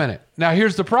on a minute. Now,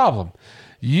 here's the problem.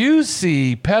 You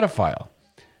see pedophile.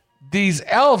 These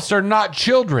elves are not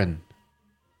children.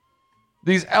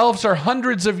 These elves are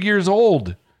hundreds of years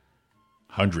old.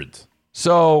 Hundreds.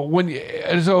 So we're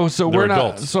They're not.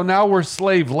 adults. So now we're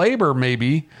slave labor,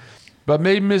 maybe. But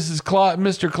maybe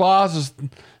Mr. Claus is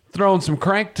throwing some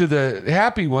crank to the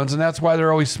happy ones, and that's why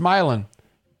they're always smiling.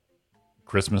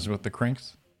 Christmas with the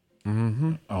cranks?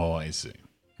 Mm-hmm. Oh, I see.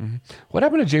 Mm-hmm. What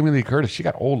happened to Jamie Lee Curtis? She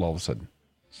got old all of a sudden.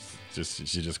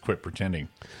 She just quit pretending.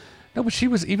 No, but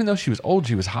even though she was old,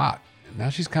 she was hot. Now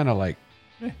she's kind of like,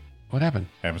 what happened?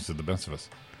 Happens to the best of us.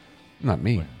 Not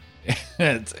me.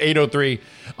 It's 8:03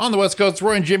 on the West Coast.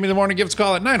 Roy and Jimmy in the morning. Give us a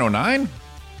call at 909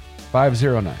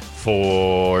 509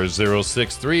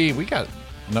 4063. We got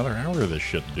another hour of this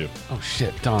shit to do. Oh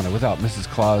shit, Donna! Without Mrs.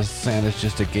 Claus, Santa's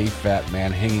just a gay fat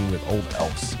man hanging with old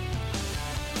elves.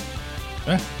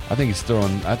 I think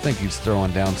he's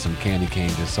throwing down some candy cane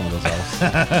to some of those elves.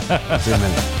 See you in a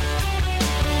minute.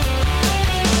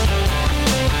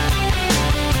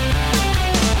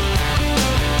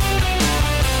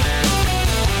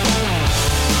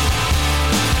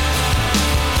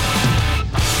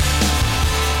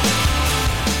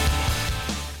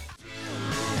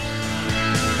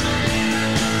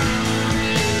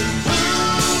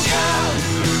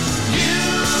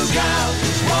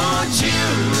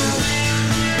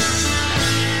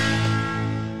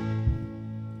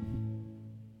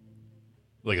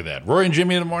 Look at that. Roy and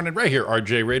Jimmy in the morning right here.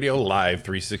 RJ Radio Live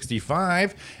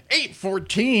 365.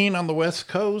 8:14 on the West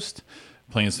Coast.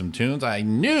 Playing some tunes. I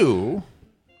knew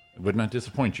it would not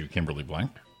disappoint you, Kimberly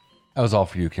Blank. That was all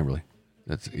for you, Kimberly.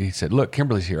 He said, look,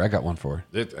 Kimberly's here. I got one for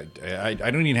her. I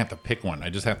don't even have to pick one. I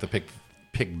just have to pick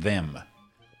them.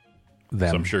 So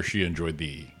I'm sure she enjoyed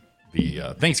the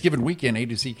Thanksgiving weekend A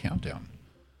to Z countdown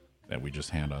that we just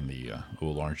had on the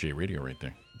old RJ Radio right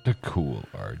there. The cool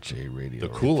RJ Radio. The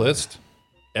coolest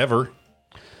ever.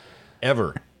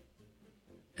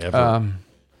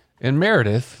 In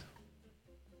Meredith,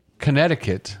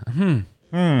 Connecticut.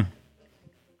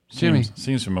 Jimmy.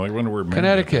 Seems familiar. I wonder where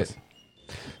Connecticut. is.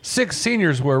 6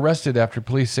 seniors were arrested after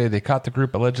police say they caught the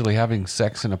group allegedly having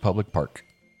sex in a public park.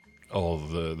 Oh,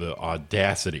 the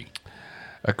audacity.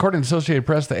 According to Associated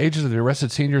Press, the ages of the arrested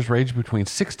seniors range between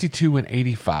 62 and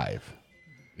 85.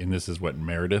 And this is what,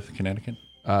 Meredith, Connecticut?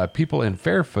 People in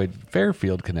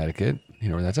Fairfield, Connecticut, you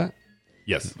know where that's at?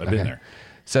 Yes, I've been there.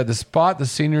 Said the spot the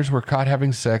seniors were caught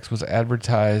having sex was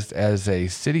advertised as a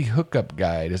city hookup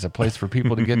guide, as a place for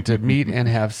people to get to meet and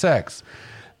have sex.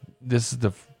 This is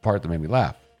the part that made me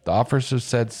laugh. The officers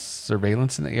said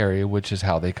surveillance in the area, which is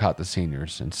how they caught the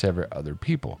seniors and several other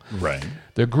people. Right.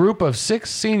 The group of 6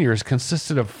 seniors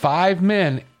consisted of 5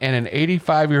 men and an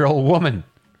 85-year-old woman.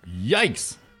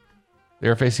 Yikes. They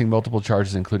are facing multiple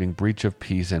charges, including breach of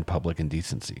peace and public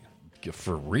indecency.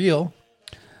 For real?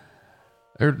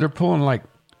 They're pulling like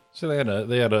So they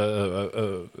had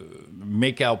a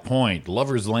make out point,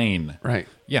 lover's lane. Right.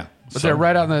 Yeah. But they're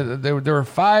right on the. There were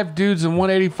 5 dudes and one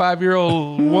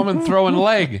 85-year-old woman throwing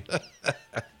leg.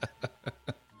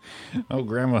 Oh,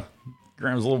 Grandma's a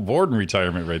little bored in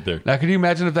retirement right there. Now, can you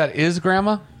imagine if that is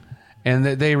Grandma, and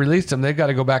they released them? They've got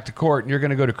to go back to court, and you're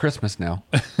going to go to Christmas now.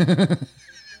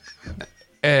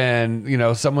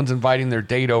 And someone's inviting their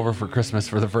date over for Christmas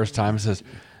for the first time. Says,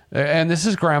 and this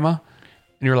is Grandma, and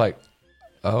you're like,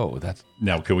 oh, that's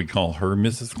Now, can we call her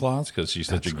Mrs. Claus because she's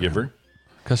such a giver?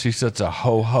 because she's such a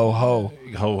ho ho ho.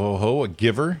 Ho ho ho, a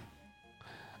giver.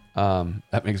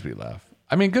 That makes me laugh.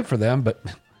 I mean, good for them, but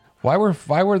why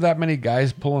were that many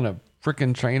guys pulling a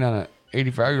freaking train on an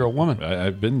 85-year-old woman?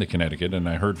 I've been to Connecticut, and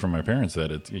I heard from my parents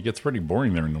that it gets pretty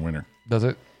boring there in the winter. Does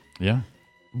it? Yeah.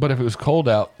 But if it was cold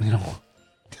out, you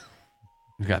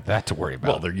got that to worry about.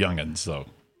 Well, they're youngins, so.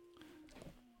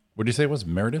 What did you say it was?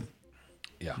 Meredith?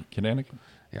 Yeah. Connecticut?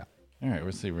 Yeah. All right,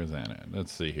 let's see. Where's that at?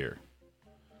 Let's see here.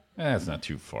 It's not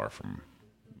too far from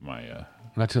my...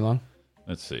 Not too long?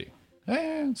 Let's see.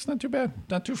 It's not too bad.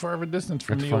 Not too far of a distance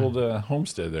from That's the fine. old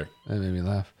homestead there. That made me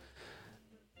laugh.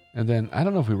 And then, I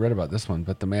don't know if we read about this one,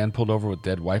 but the man pulled over with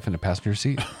dead wife in the passenger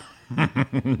seat.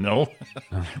 No?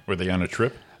 Were they on a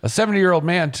trip? A 70-year-old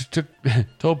man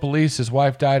told police his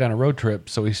wife died on a road trip,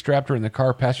 so he strapped her in the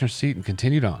car passenger seat and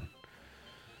continued on.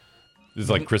 This is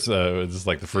like Chris. This is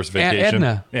like the first vacation.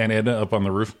 Aunt Edna up on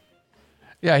the roof.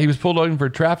 Yeah, he was pulled over for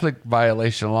a traffic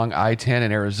violation along I-10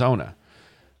 in Arizona.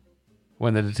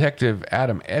 When the detective,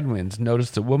 Adam Edwins,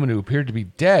 noticed a woman who appeared to be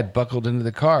dead buckled into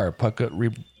the car, Puckett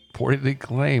reportedly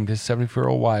claimed his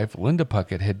 74-year-old wife, Linda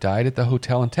Puckett, had died at the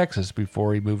hotel in Texas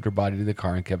before he moved her body to the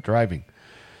car and kept driving.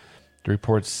 The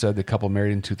reports said the couple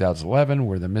married in 2011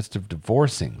 were in the midst of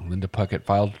divorcing. Linda Puckett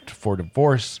filed for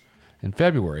divorce in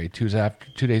February, 2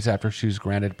 days after she was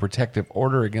granted a protective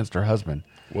order against her husband.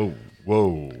 Whoa,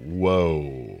 whoa,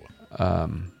 whoa.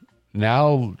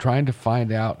 Now trying to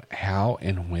find out how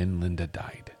and when Linda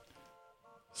died.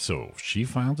 So she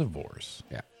filed divorce.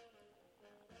 Yeah.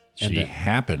 She just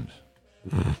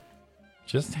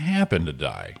happened to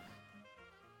die.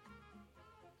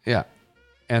 Yeah.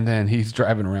 And then he's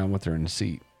driving around with her in the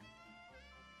seat.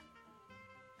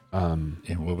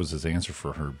 And what was his answer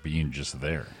for her being just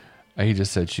there? He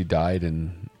just said she died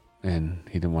and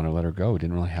he didn't want to let her go. He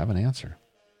didn't really have an answer.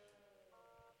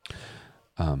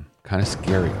 Kind of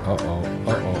scary.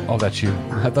 Oh, that's you.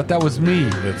 I thought that was me.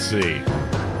 Let's see.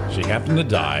 She happened to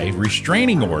die,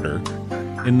 restraining order,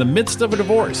 in the midst of a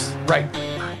divorce. Right.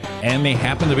 And they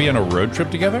happened to be on a road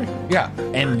trip together? Yeah.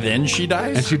 And then she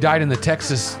dies? And she died in the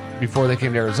Texas before they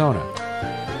came to Arizona.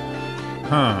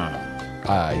 Huh.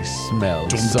 I smell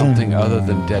something other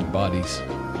than dead bodies.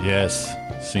 Yes.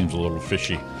 Seems a little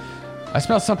fishy. I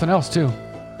smell something else, too.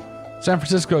 San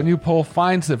Francisco, a new poll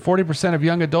finds that 40% of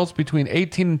young adults between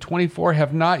 18 and 24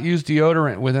 have not used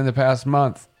deodorant within the past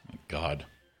month. God.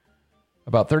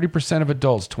 About 30% of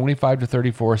adults, 25 to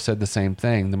 34, said the same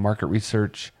thing. The market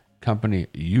research company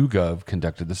YouGov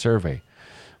conducted the survey.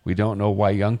 We don't know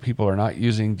why young people are not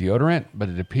using deodorant, but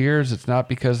it appears it's not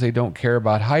because they don't care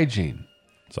about hygiene.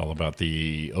 It's all about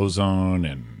the ozone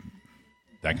and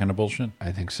that kind of bullshit?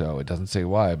 I think so. It doesn't say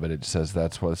why, but it says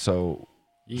that's what. So,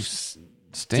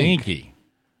 stinky.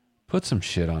 Put some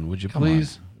shit on, would you Come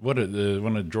please? On. What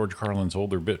one of George Carlin's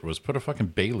older bit was put a fucking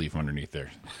bay leaf underneath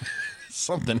there.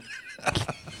 Something.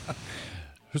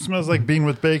 Who smells like bean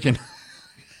with bacon?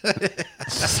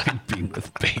 It's like bean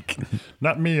with bacon.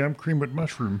 Not me. I'm cream with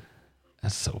mushroom.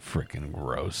 That's so freaking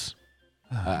gross.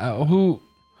 Who?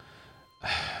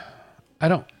 I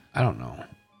don't know.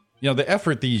 You know, the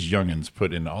effort these youngins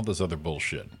put in all this other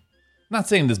bullshit. Not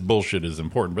saying this bullshit is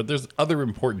important, but there's other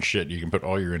important shit you can put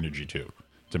all your energy to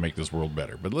make this world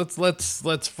better. But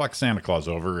let's fuck Santa Claus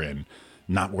over and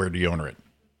not wear deodorant.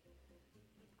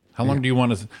 How long do you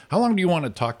want to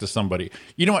talk to somebody?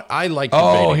 You know what? I like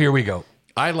debating. Oh, here we go.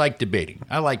 I like debating.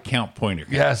 I like count pointer.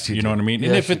 Yes, you know what I mean?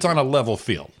 And Yes, if it's on a level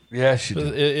field. Yes, you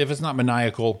do. If it's not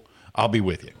maniacal, I'll be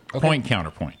with you. Okay. Point,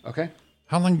 counterpoint. Okay.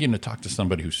 How long are you going to talk to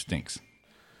somebody who stinks?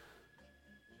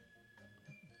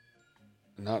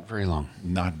 Not very long.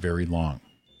 Not very long.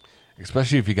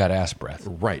 Especially if you got ass breath.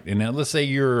 Right. And now let's say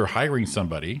you're hiring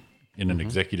somebody in an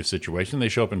executive situation. They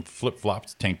show up in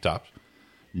flip-flops, tank tops,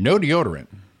 no deodorant,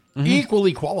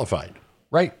 equally qualified.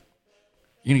 Right.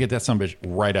 You're going to get that sumbitch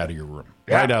right out of your room,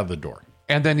 right out of the door.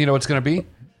 And then you know what's going to be?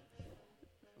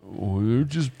 Oh, you're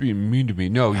just being mean to me.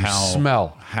 No, you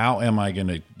smell. How am I going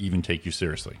to even take you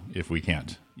seriously if we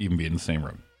can't even be in the same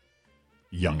room?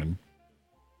 Youngin'.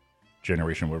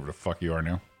 Generation, whatever the fuck you are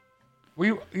now.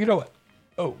 Well, you know what?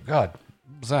 Oh, God.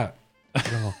 What was that?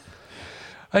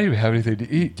 I didn't even have anything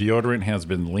to eat. Deodorant has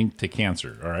been linked to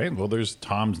cancer. All right. Well, there's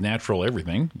Tom's Natural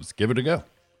everything. Let's give it a go.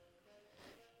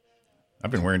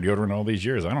 I've been wearing deodorant all these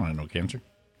years. I don't have no cancer.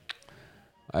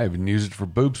 I even use it for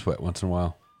boob sweat once in a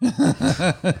while.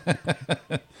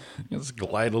 Just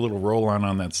glide a little roll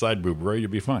on that side boob, Roy.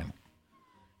 You'll be fine.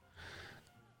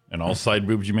 And all side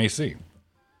boobs you may see.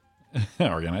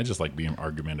 Again, I just like being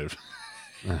argumentative.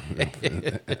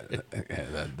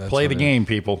 Play the game,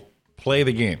 people. Play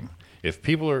the game. If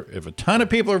a ton of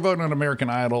people are voting on American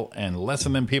Idol and less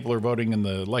than them people are voting in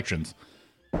the elections,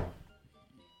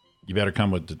 you better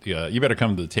come to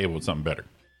the table with something better.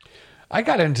 I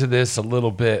got into this a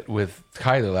little bit with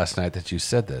Kylie last night that you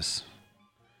said this.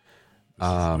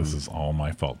 This is all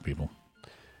my fault, people.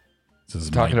 This is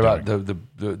talking about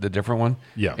the different one.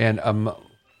 Yeah, and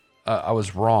I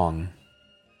was wrong.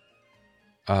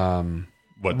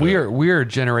 What we're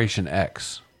Generation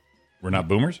X. We're not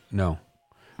boomers? No.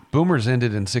 Boomers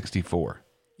ended in 64.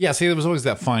 Yeah, see, there was always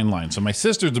that fine line. So my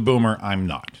sister's a boomer, I'm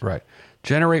not. Right.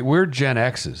 We're Gen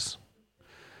X's.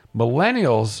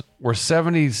 Millennials were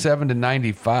 77 to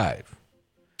 95.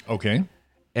 Okay.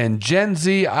 And Gen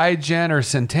Z, iGen, or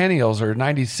Centennials are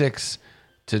 96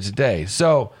 to today.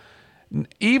 So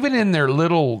even in their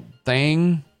little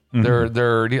thing,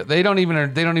 they don't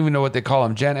even know what they call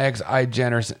them. Gen X,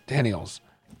 iGen, or Centennials.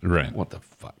 Right. What the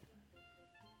fuck?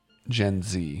 Gen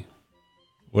Z.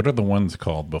 What are the ones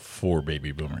called before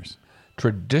baby boomers?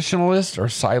 Traditionalist or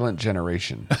silent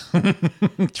generation?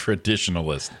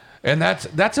 Traditionalist. And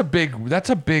that's a big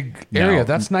area. Now,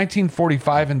 that's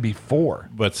 1945 and before.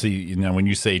 But see, now when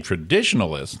you say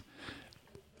traditionalist,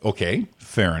 okay,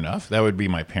 fair enough. That would be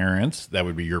my parents. That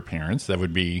would be your parents. That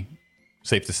would be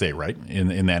safe to say, right?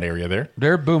 In that area there.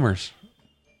 They're boomers.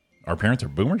 Our parents are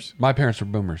boomers? My parents are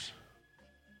boomers.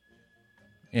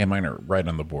 Yeah, mine are right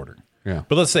on the border. Yeah.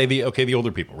 But let's say the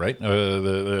older people, right?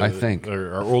 I think.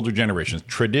 Our older generations,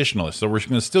 traditionalists. So we're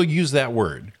going to still use that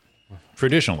word.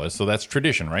 Traditionalist, so that's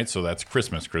tradition, right? So that's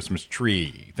Christmas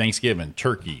tree, Thanksgiving,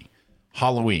 turkey,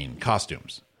 Halloween,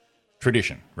 costumes.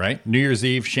 Tradition, right? New Year's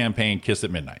Eve, champagne, kiss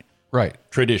at midnight. Right.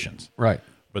 Traditions. Right.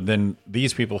 But then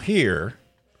these people here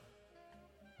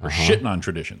are shitting on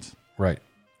traditions. Right.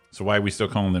 So why are we still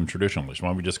calling them traditionalists? Why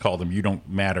don't we just call them you don't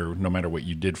matter no matter what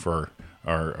you did for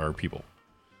our people?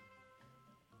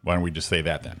 Why don't we just say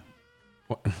that then?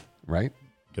 Right.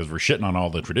 Because we're shitting on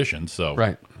all the traditions. So,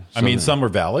 right. I mean, some are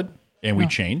valid. And we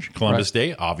change. Columbus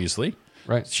Day, obviously.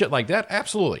 Right. Shit like that,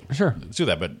 absolutely. Sure. Let's do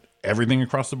that. But everything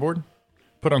across the board,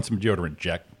 put on some deodorant,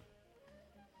 Jack.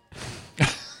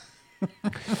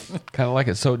 Kind of like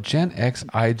it. So Gen X,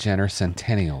 iGen, or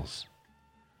Centennials.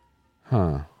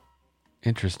 Huh.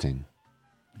 Interesting.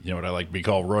 You know what I like to be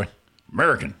called, Roy?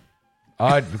 American.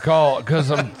 I'd call because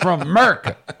I'm from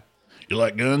America. You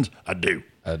like guns? I do.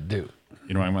 I do.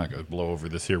 You know, I'm not going to blow over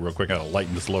this here real quick. I got to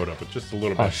lighten this load up with just a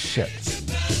little bit. Oh, shit.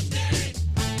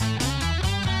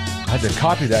 I had to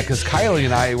copy that because Kylie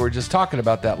and I were just talking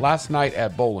about that last night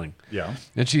at bowling. Yeah.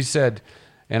 And she said,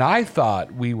 and I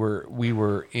thought we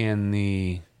were in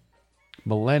the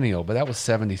millennial, but that was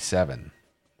 77.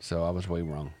 So I was way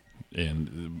wrong.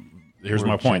 And here's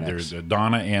my point. There's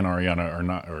Donna and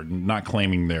Ariana are not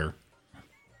claiming their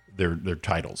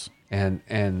titles.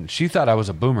 And she thought I was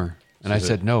a boomer. And I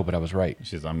said no, but I was right.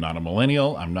 She says, I'm not a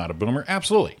millennial. I'm not a boomer.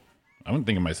 Absolutely. I wouldn't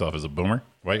think of myself as a boomer.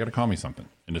 Why you got to call me something?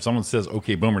 And if someone says,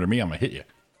 okay, boomer to me, I'm going to hit you.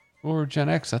 Or Gen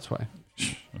X, that's why.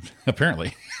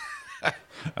 Apparently.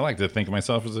 I like to think of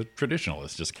myself as a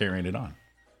traditionalist, just carrying it on.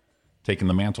 Taking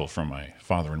the mantle from my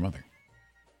father and mother.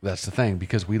 That's the thing,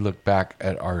 because we look back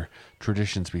at our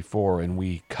traditions before and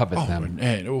we covet them.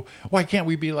 And why can't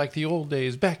we be like the old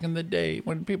days, back in the day,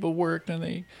 when people worked and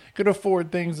they could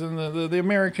afford things in the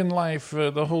American life,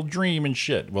 the whole dream and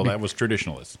shit? Well, that was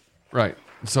traditionalist. Right.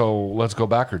 So let's go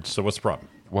backwards. So what's the problem?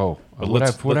 Whoa. I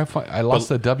lost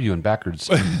the W in backwards.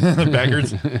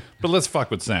 Backwards? But let's fuck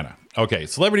with Santa. Okay,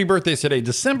 celebrity birthdays today,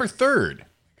 December 3rd.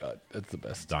 God, that's the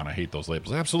best. Don, I hate those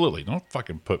labels. Absolutely.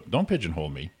 Don't pigeonhole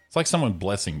me. It's like someone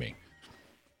blessing me.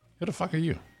 Who the fuck are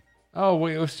you? Oh,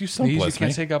 wait, you sneeze, you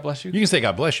can't say God bless you? You can say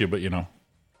God bless you, but you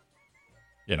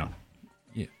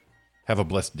have a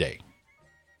blessed day.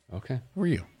 Okay. Who are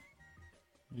you?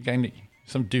 You guy,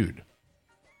 some dude.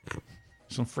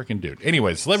 Some freaking dude.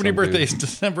 Anyway, celebrity birthdays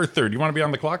December 3rd. You want to be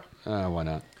on the clock? Why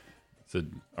not? Said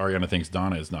Ariana thinks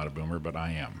Donna is not a boomer, but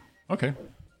I am. Okay.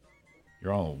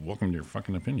 You're all welcome to your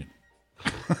fucking opinion.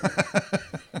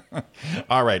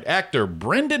 All right. Actor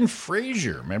Brendan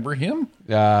Fraser. Remember him?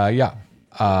 Yeah.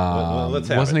 Let's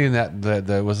have wasn't he in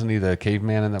that? Wasn't he the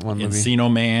caveman in that one movie? Encino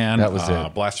Man. That was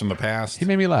it. Blast from the Past. He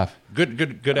made me laugh.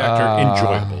 Good actor.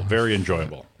 Enjoyable. Very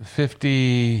enjoyable.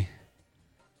 50.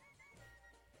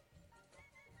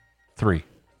 3.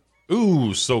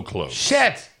 Ooh, so close.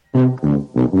 Shit!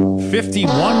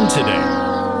 51 today.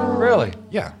 Really?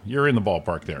 Yeah, you're in the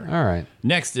ballpark there. All right.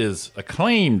 Next is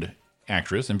acclaimed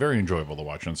actress and very enjoyable to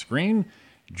watch on screen,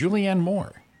 Julianne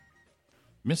Moore.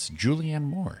 Miss Julianne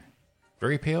Moore.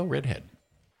 Very pale redhead.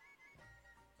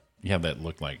 You have that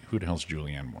look like, who the hell's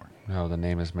Julianne Moore? No, the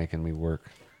name is making me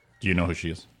work. Do you know who she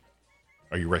is?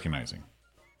 Are you recognizing?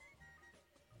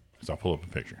 Because I'll pull up a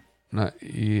picture.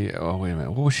 Yeah, oh, wait a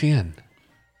minute. What was she in?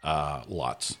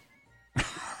 Lots.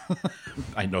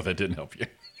 I know that didn't help you.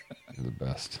 You're the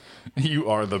best. You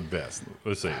are the best.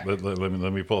 Let's see. Let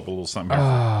me pull up a little something here.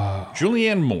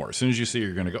 Julianne Moore. As soon as you see her,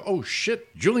 you're going to go, oh,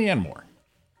 shit, Julianne Moore.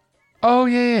 Oh,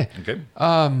 yeah. Okay.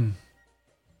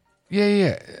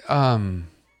 Yeah.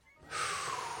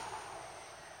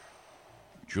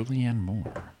 Julianne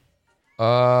Moore.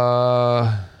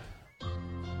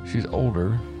 She's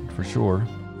older, for sure.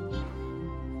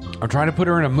 I'm trying to put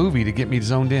her in a movie to get me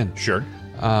zoned in. Sure.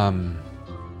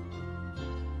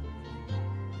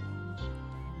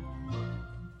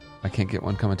 I can't get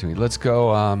one coming to me. Let's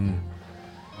go. I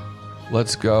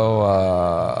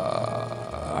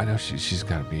know she's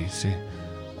got to be. See,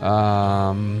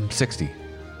 60.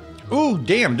 Ooh,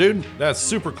 damn, dude. That's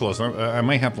super close. I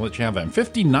might have to let you have that.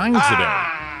 59 today.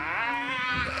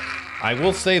 I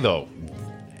will say, though,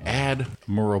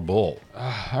 admirable.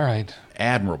 All right.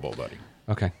 Admirable, buddy.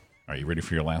 Okay. Are you ready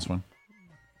for your last one?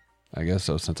 I guess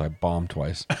so, since I bombed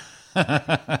twice.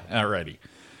 All righty.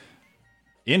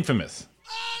 Infamous.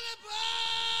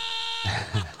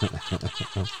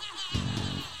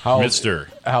 How old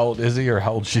is he, or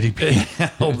how old should he be?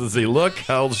 How old does he look?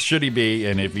 How old should he be?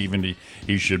 And if even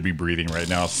he should be breathing right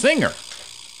now. Singer.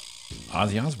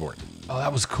 Ozzy Osbourne. Oh,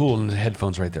 that was cool. And the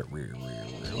headphones right there. Went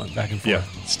back and forth. Yeah,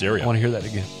 stereo. I want to hear that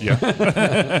again.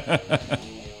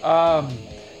 Yeah.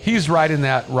 He's right in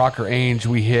that rocker age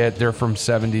we hit. They're from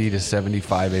 70 to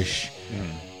 75-ish.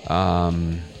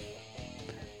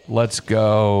 Let's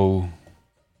go.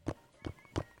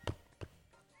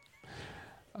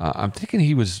 I'm thinking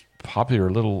he was popular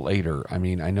a little later. I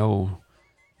mean, I know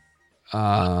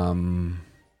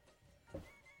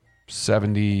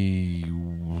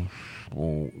 71.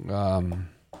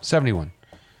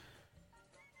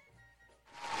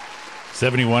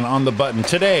 71 on the button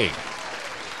today.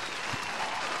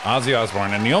 Ozzy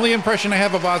Osbourne. And the only impression I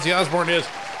have of Ozzy Osbourne is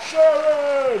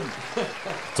Sharon!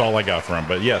 That's all I got for him.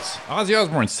 But yes, Ozzy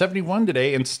Osbourne, 71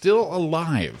 today and still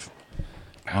alive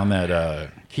on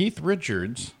that Keith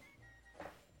Richards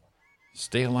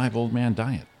Stay Alive Old Man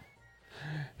diet.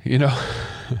 You know,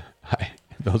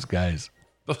 those guys.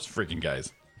 Those freaking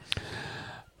guys.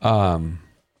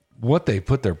 What they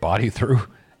put their body through,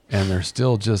 and they're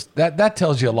still just... That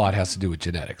tells you a lot has to do with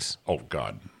genetics. Oh,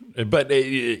 God. But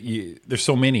there's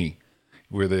so many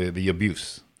where the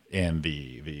abuse and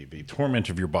the torment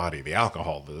of your body, the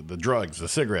alcohol, the drugs, the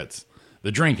cigarettes,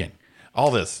 the drinking,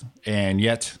 all this. And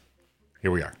yet,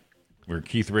 here we are. We're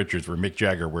Keith Richards, we're Mick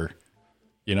Jagger, we're,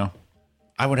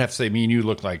 I would have to say me and you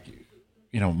look like,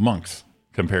 monks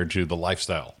compared to the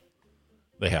lifestyle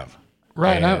they have.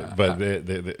 Right. But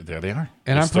there they are.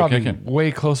 And They're I'm still probably kicking.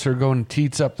 way closer going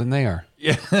teats up than they are.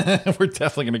 Yeah, we're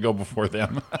definitely going to go before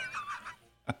them.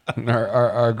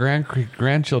 Our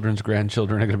grandchildren's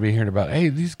grandchildren are going to be hearing about, hey,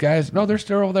 these guys, no, they're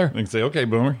still over there. They can say, okay,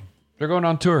 Boomer. They're going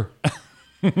on tour.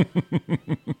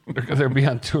 They'll be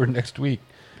on tour next week.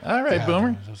 All right,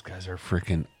 Boomer. Those guys are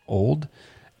freaking old.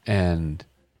 And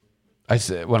I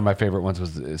said one of my favorite ones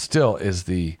is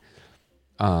the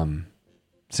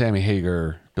Sammy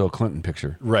Hagar, Bill Clinton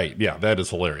picture. Right. Yeah, that is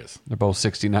hilarious. They're both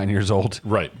 69 years old.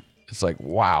 Right. It's like,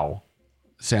 wow.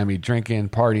 Sammy drinking,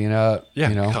 partying up.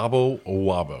 Yeah, Cabo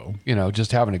Wabo.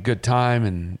 Just having a good time.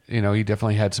 And, he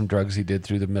definitely had some drugs he did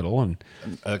through the middle and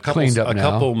cleaned up now.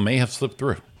 A couple may have slipped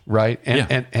through. Right.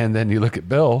 And then you look at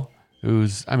Bill,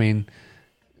 who's,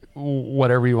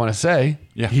 whatever you want to say.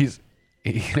 Yeah.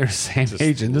 They're the same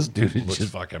age, and this dude is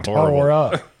just fucking horrible. Tore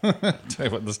up. Tell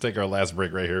you what, let's take our last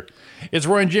break right here. It's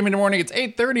Roy and Jimmy in the morning. It's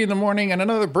 8:30 in the morning, and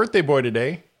another birthday boy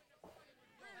today.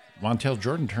 Montel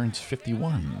Jordan turns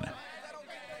 51.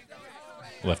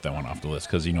 Left that one off the list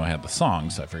because I had the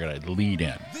songs. So I figured I'd lead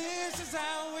in.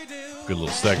 Good little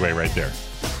segue right there.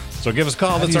 So give us a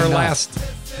call. That's our last.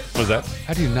 What's that?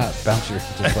 How do you not bounce your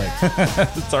just like?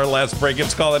 It's our last break. Give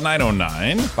us a call at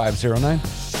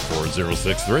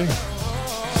 909-509-4063.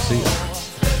 See ya.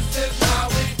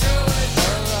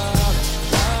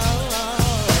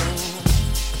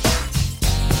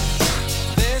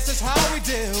 This is how we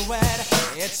do it.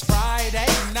 It's Friday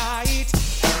night,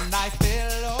 and I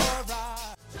feel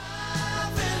alright.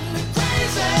 Driving me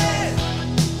crazy.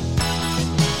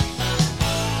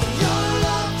 Your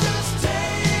love just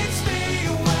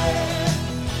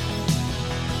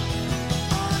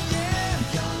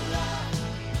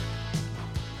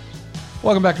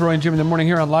Welcome back to Roy and Jim in the morning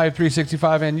here on Live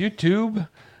 365 and YouTube.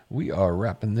 We are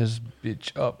wrapping this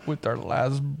bitch up with our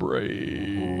last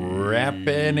break.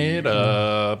 Wrapping it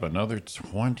up. Another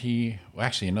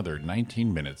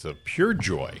 19 minutes of pure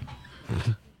joy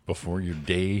before your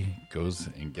day goes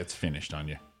and gets finished on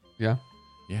you. Yeah?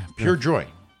 Yeah, pure joy. I'm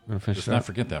gonna finish Just it not up.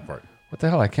 forget that part. What the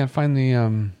hell? I can't find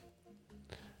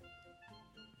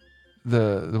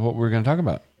the what we're going to talk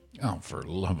about. Oh, for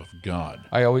love of God.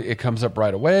 It comes up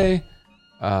right away.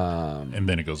 And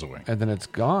then it goes away. And then it's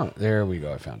gone. There we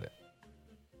go. I found it.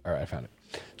 All right, I found it.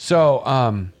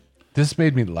 So this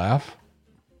made me laugh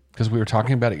because we were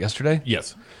talking about it yesterday.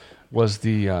 Yes. Was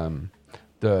the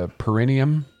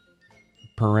perineum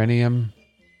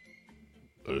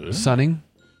sunning?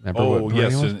 Remember what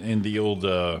yes, perineum was? in the old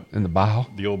In the bow?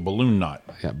 the old balloon knot.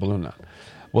 Yeah, balloon knot.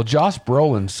 Well, Josh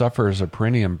Brolin suffers of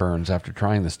perineum burns after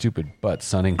trying the stupid butt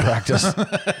sunning practice.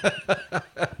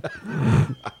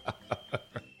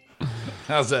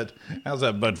 How's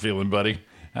that butt feeling, buddy?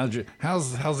 How's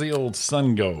the old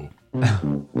sun go?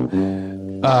 The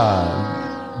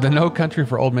No Country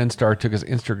for Old Men star took his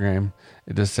Instagram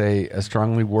to say a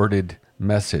strongly worded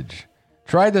message.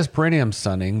 Try this perineum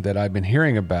sunning that I've been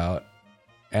hearing about,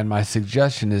 and my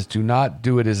suggestion is do not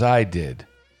do it as I did.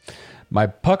 My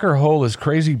pucker hole is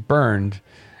crazy burned,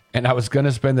 and I was going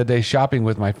to spend the day shopping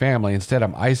with my family. Instead,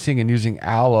 I'm icing and using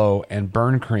aloe and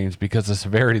burn creams because of the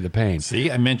severity of the pain.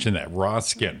 See, I mentioned that raw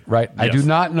skin. Right. Yes. I do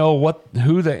not know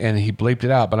and he bleeped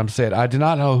it out, but I'm saying, I do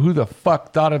not know who the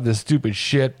fuck thought of this stupid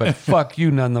shit, but fuck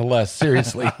you nonetheless.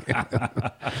 Seriously.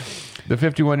 The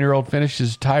 51-year-old finished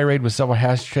his tirade with several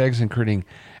hashtags, including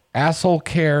asshole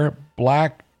care,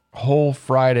 Black Hole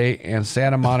Friday, and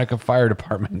Santa Monica Fire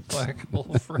Department. Black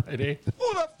Hole Friday.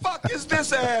 Who the fuck is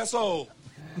this asshole?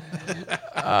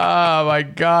 Oh my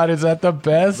God, is that the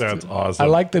best? That's awesome. I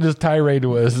like that his tirade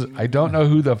was, I don't know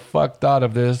who the fuck thought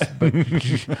of this, but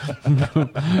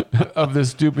of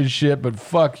this stupid shit, but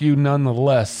fuck you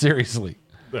nonetheless. Seriously.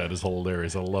 That is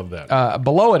hilarious. I love that.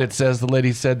 Below it says, the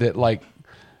lady said that like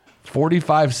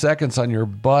 45 seconds on your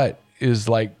butt is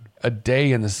like a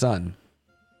day in the sun.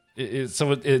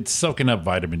 So it's soaking up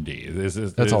vitamin D.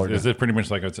 That's all. Is it pretty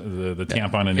much like the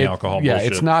tampon and the alcohol? Yeah,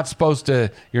 bullshit? it's not supposed to.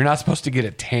 You're not supposed to get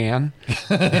a tan.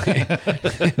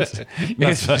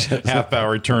 It's half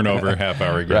hour turnover, half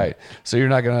hour again. Right. So you're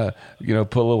not gonna,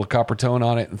 put a little copper tone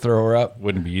on it and throw her up.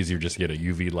 Wouldn't it be easier just to get a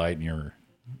UV light in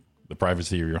the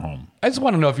privacy of your home? I just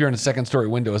want to know if you're in a second story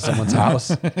window of someone's house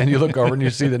and you look over and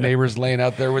you see the neighbors laying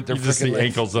out there with their You just see legs.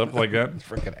 ankles up like that. It's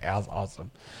freaking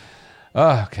awesome.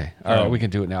 Okay. All right, we can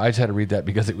do it now. I just had to read that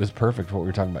because it was perfect for what we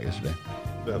were talking about yesterday.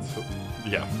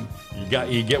 Yeah.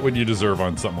 You get what you deserve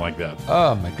on something like that.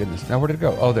 Oh my goodness. Now where did it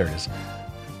go? Oh, there it is.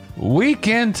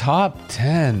 Weekend Top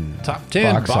 10. Top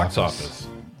 10 box office.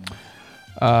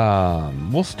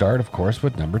 We'll start, of course,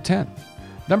 with number 10.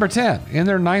 Number 10, in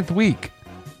their 9th week,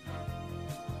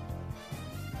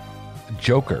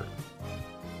 Joker.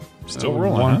 Still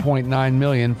rolling, 1.9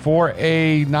 million for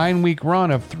a 9-week run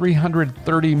of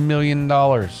 $330 million.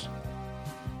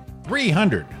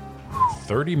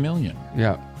 330 million.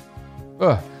 Yeah.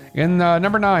 In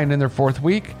number 9, in their 4th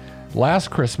week,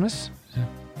 Last Christmas.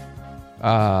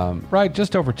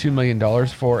 Just over $2 million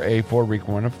for a 4-week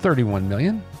run of $31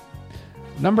 million.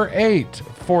 Number 8,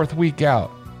 4th week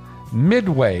out,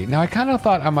 Midway. Now, I kind of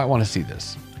thought I might want to see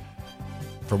this.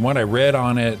 From what I read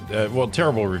on it,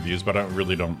 terrible reviews, but I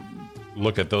really don't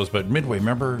look at those. But Midway,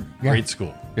 remember grade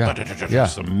school? Yeah.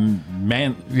 Some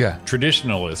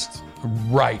traditionalists.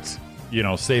 Right.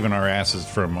 Saving our asses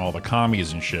from all the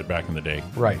commies and shit back in the day.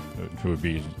 Right. Who would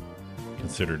be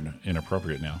considered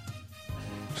inappropriate now.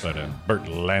 But Burt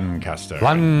Lancaster.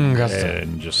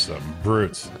 And just some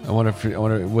brutes. I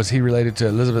wonder, was he related to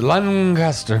Elizabeth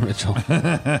Lancaster Mitchell?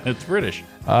 It's British.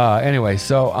 Anyway,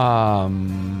 so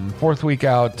 4th week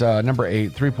out, number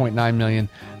 8, 3.9 million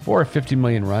for a 50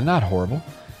 million run. Not horrible.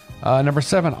 Number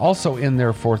 7, also in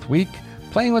their 4th week,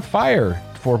 Playing with Fire,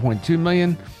 4.2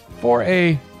 million for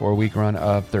a 4-week run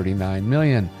of 39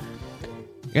 million.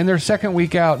 In their 2nd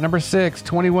week out, number 6,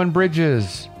 21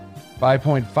 Bridges,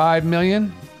 5.5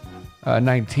 million,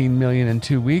 19 million in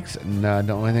 2 weeks. And don't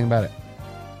know anything about it.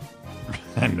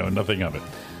 I know nothing of it.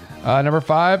 Number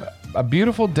 5, A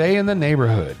Beautiful Day in the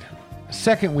Neighborhood.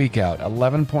 2nd week out,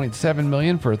 11.7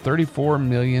 million for a $34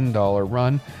 million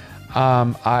run.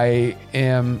 I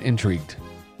am intrigued.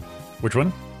 Which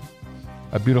one?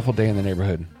 A Beautiful Day in the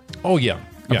Neighborhood. Oh, yeah.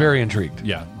 I'm very intrigued.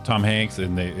 Yeah. Tom Hanks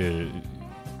and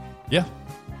yeah,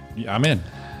 I'm in.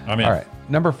 All right.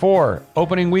 Number 4,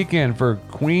 opening weekend for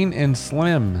Queen and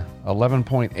Slim,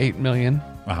 11.8 million.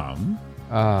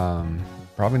 Uh-huh.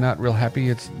 Probably not real happy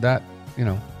it's that,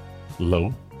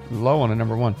 Low. Low on a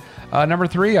number 1. Number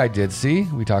 3, I did see.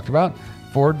 We talked about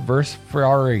Ford versus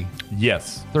Ferrari.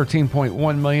 Yes.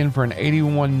 $13.1 million for an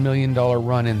 $81 million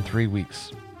run in 3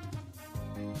 weeks.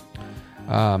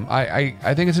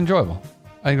 I think it's enjoyable.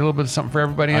 I think a little bit of something for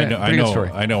everybody. I know. Pretty good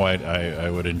story. I know. I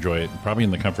would enjoy it probably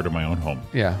in the comfort of my own home.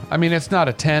 Yeah, I mean it's not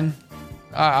a 10.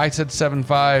 I said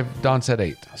 7.5. Don said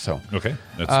 8. So okay,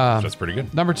 that's pretty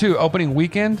good. Number 2, opening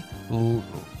weekend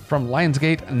from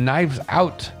Lionsgate, Knives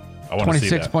Out. I want to see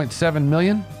that. $26.7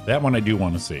 million. That one I do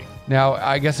want to see. Now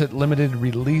I guess it limited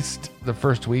released the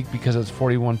first week because it's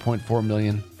 $41.4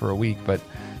 million for a week, but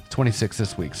 26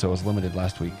 this week, so it was limited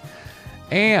last week.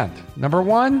 And number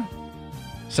 1,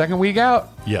 second week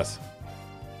out. Yes.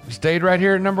 Stayed right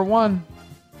here at number 1.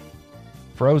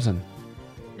 Frozen.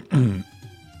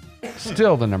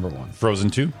 Still the number 1.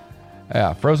 Frozen 2?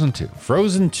 Yeah, Frozen 2.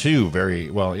 Frozen 2, very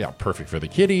well, yeah, perfect for the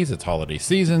kiddies. It's holiday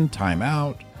season, time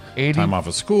out, time off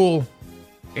of school.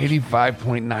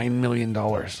 $85.9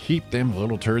 million. Keep them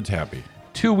little turds happy.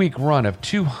 2-week run of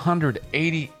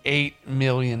 $288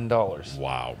 million.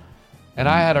 Wow. And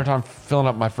I had a time filling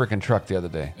up my freaking truck the other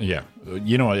day. Yeah.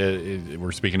 You know,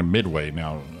 we're speaking of Midway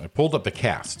now. I pulled up the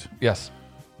cast. Yes.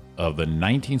 Of the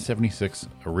 1976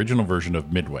 original version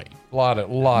of Midway.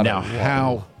 Now,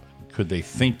 how could they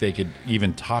think they could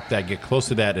even top that, get close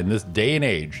to that in this day and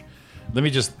age? Let me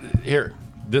just, here,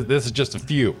 this is just a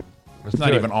few. It's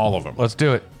not even all of them. Let's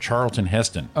do it. Charlton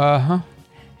Heston. Uh-huh.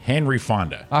 Henry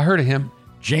Fonda. I heard of him.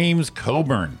 James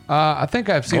Coburn. I think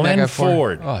I've seen Glenn that guy before.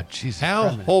 Ford. Oh, Jesus. Hal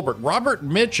Holbrook. Robert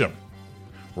Mitchum.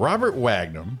 Robert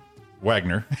Wagner,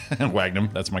 Wagnum,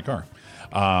 that's my car.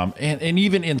 And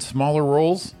even in smaller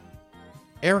roles,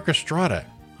 Eric Estrada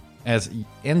as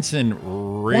Ensign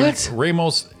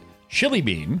Ramos Chili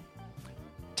Bean.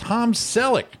 Tom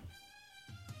Selleck.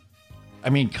 I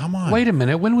mean, come on. Wait a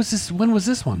minute. When was this one?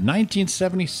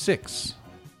 1976.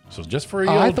 So just for you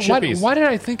old chippies. Why did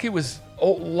I think it was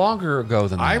longer ago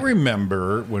than that? I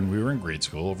remember when we were in grade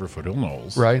school over Foothill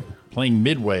Knolls. Right. Playing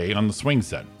Midway on the swing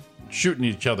set. Shooting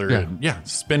each other and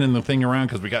spinning the thing around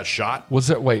because we got shot. Was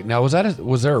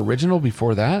there original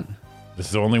before that? This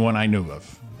is the only one I knew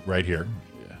of right here.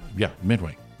 Yeah,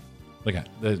 Midway. Look at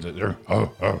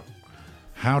it.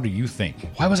 How do you think?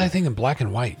 Why was I thinking black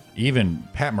and white? Even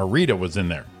Pat Morita was in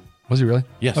there. Was he really?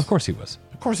 Yes. Of course he was.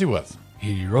 Of course he was.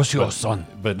 Hiroshio-san.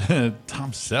 But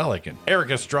Tom Selleck and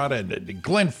Eric Estrada and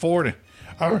Glenn Ford.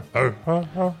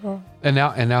 And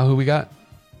now who we got?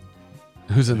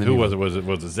 Who's in the Who was it?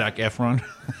 Was it Zac Efron?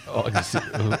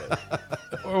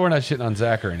 We're not shitting on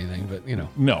Zach or anything, but you know.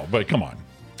 No, but come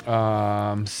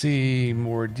on. See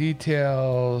more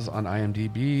details on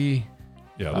IMDb.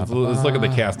 Yeah, let's look at the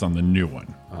cast on the new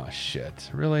one. Oh shit!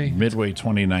 Really? Midway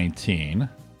 2019.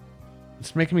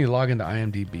 It's making me log into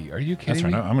IMDb. Are you kidding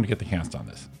me? That's right. I'm going to get the cast on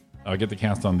this. I'll get the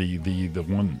cast on the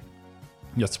one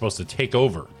that's supposed to take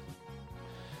over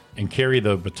and carry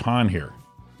the baton here.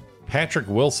 Patrick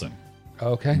Wilson.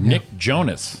 Okay. Nick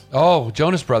Jonas. Oh,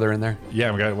 Jonas Brother in there.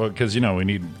 Yeah, because we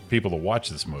need people to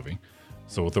watch this movie,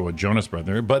 so we'll throw a Jonas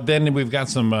Brother. But then we've got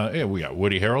some. We got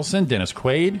Woody Harrelson, Dennis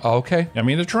Quaid. Oh, okay. I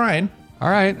mean, they're trying. All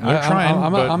right, they're trying.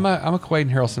 I'm a Quaid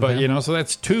and Harrelson but fan. So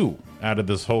that's 2 out of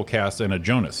this whole cast and a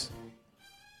Jonas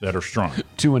that are strong.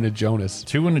 2 and a Jonas.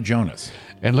 2 and a Jonas.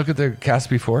 And look at the cast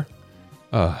before.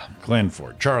 Glenn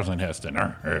Ford, Charlton Heston,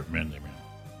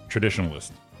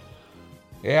 traditionalist.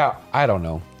 Yeah, I don't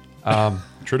know.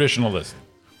 Traditionalist.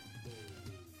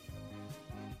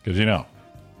 Because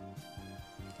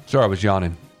Sorry, I was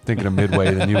yawning, thinking of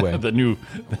Midway, the new way.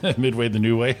 Midway, the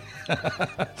new way.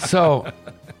 So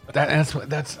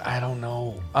that's I don't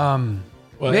know.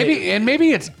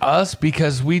 Maybe it's us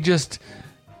because we just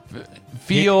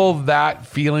feel that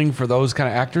feeling for those kind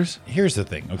of actors. Here's the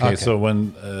thing. Okay. So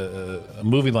when a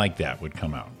movie like that would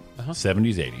come out,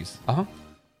 70s, 80s,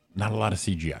 not a lot of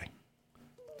CGI.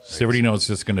 So everybody knows it's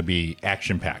just going to be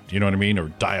action-packed, you know what I mean? Or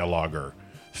dialogue or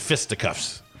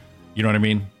fisticuffs, you know what I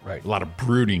mean? Right. A lot of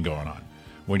brooding going on.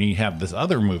 When you have this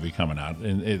other movie coming out,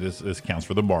 and this counts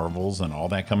for the Marvels and all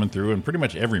that coming through, and pretty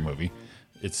much every movie,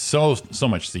 it's so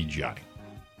much CGI.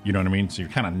 You know what I mean? So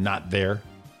you're kind of not there.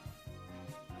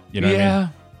 You know what I mean?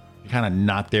 You're kind of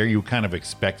not there. You kind of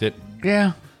expect it.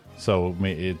 Yeah. So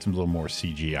it's a little more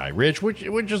CGI rich, which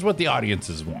is what the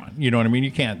audiences want. You know what I mean? You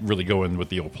can't really go in with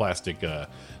the old plastic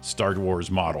Star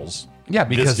Wars models. Yeah,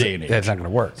 because this day and age. That's not going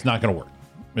to work. It's not going to work.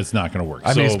 It's not going to work.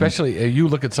 I mean, especially you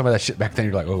look at some of that shit back then,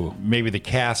 you're like, oh. Maybe the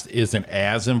cast isn't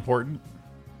as important,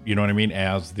 you know what I mean,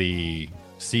 as the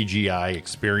CGI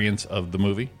experience of the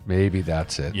movie. Maybe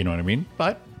that's it. You know what I mean?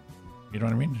 But, you know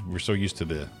what I mean? We're so used to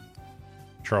the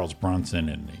Charles Bronson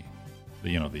and the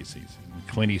these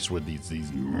Clint Eastwood,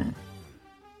 these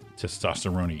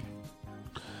testosterone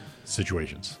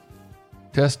situations.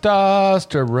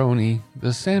 Testosterone,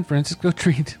 the San Francisco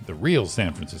treat. The real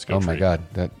San Francisco treat. Oh my God,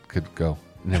 that could go.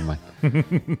 Never mind.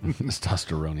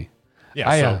 Testosterone.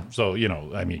 Yeah, so you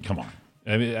know, I mean, come on.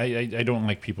 I mean, I don't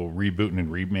like people rebooting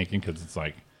and remaking because it's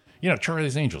like, you know,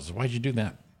 Charlie's Angels. Why'd you do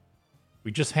that?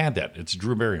 We just had that. It's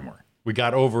Drew Barrymore. We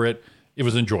got over it. It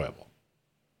was enjoyable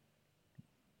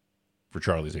for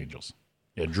Charlie's Angels.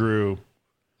 Yeah, Drew,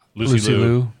 Lucy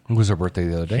Liu. Who was her birthday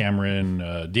the other day?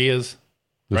 Cameron Diaz.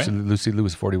 Lucy Liu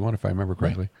was 41, if I remember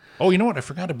correctly. Right. Oh, you know what? I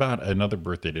forgot about another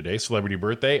birthday today. Celebrity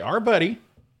birthday. Our buddy.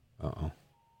 Uh-oh.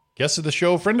 Guest of the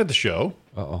show, friend of the show.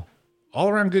 Uh-oh.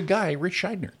 All-around good guy, Rich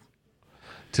Scheidner.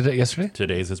 Yesterday?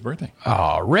 Today's his birthday.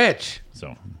 Oh, Rich.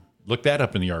 So look that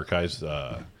up in the archives.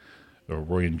 Or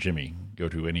Roy and Jimmy. Go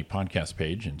to any podcast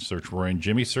page and search Roy and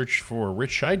Jimmy. Search for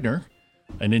Rich Scheidner.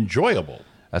 An enjoyable.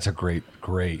 That's a great.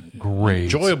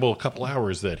 Enjoyable couple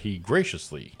hours that he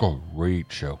graciously.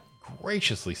 Great show.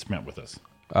 Graciously spent with us.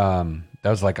 That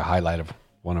was like a highlight of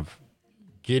one of.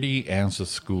 Giddy as a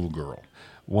schoolgirl.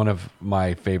 One of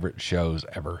my favorite shows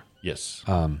ever. Yes.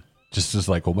 Just as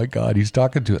like, oh my God, he's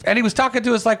talking to us. And he was talking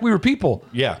to us like we were people.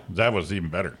 Yeah, that was even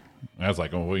better. I was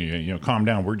like, oh, well, you know, calm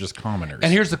down. We're just commoners.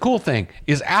 And here's the cool thing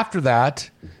is after that,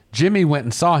 Jimmy went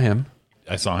and saw him.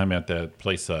 I saw him at that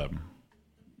place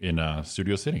in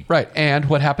Studio City. Right. And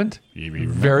what happened?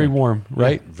 Very warm,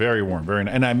 right? Yeah, very warm.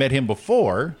 And I met him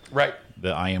before right.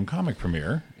 the I Am Comic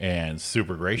premiere and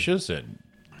super gracious and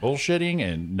bullshitting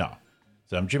and no.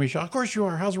 So I'm Jimmy Shaw. Of course you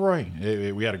are. How's Roy?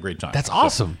 We had a great time. That's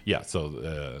awesome.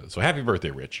 So happy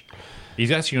birthday, Rich.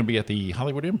 He's actually going to be at the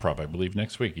Hollywood Improv, I believe,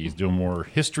 next week. He's doing more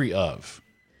history of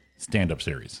stand-up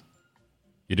series.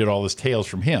 You did all this tales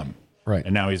from him. Right.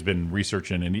 And now he's been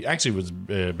researching, and he actually was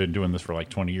been doing this for like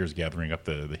 20 years, gathering up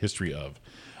the history of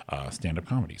stand-up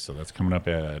comedy. So that's coming up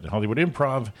at Hollywood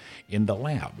Improv in the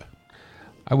lab.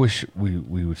 I wish we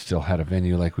would still had a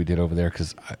venue like we did over there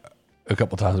because a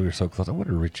couple times we were so close. I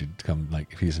wonder if Richard come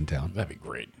like if he's in town. That'd be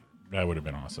great. That would have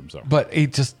been awesome. So, but he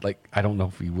just like I don't know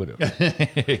if he would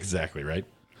have. Exactly right.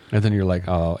 And then you're like,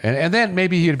 oh, and then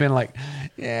maybe he'd have been like,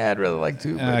 yeah, I'd really like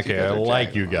to. Okay, I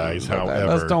like you guys. However,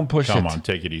 let's don't push Come on,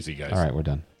 take it easy, guys. All right, we're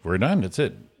done. We're done. That's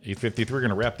it. 8:53. We're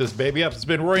gonna wrap this baby up. It's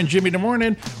been Roy and Jimmy in the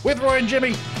morning with Roy and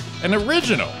Jimmy, an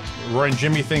original Roy and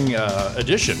Jimmy thing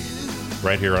edition,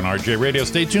 right here on RJ Radio.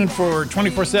 Stay tuned for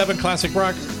 24/7 classic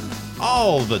rock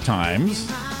all the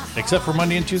times, except for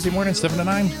Monday and Tuesday morning, 7 to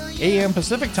 9 a.m.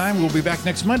 Pacific time. We'll be back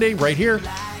next Monday right here.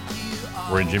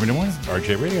 Roy and Jimmy in the morning,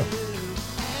 RJ Radio.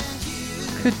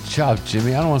 Good job,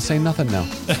 Jimmy. I don't want to say nothing now.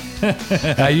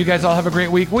 You guys all have a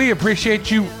great week. We appreciate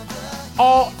you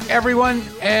all, everyone,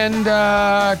 and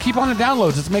keep on the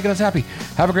downloads. It's making us happy.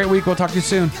 Have a great week. We'll talk to you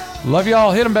soon. Love you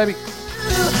all. Hit them, baby.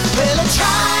 Well,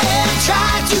 I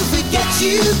try to forget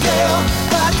you, girl.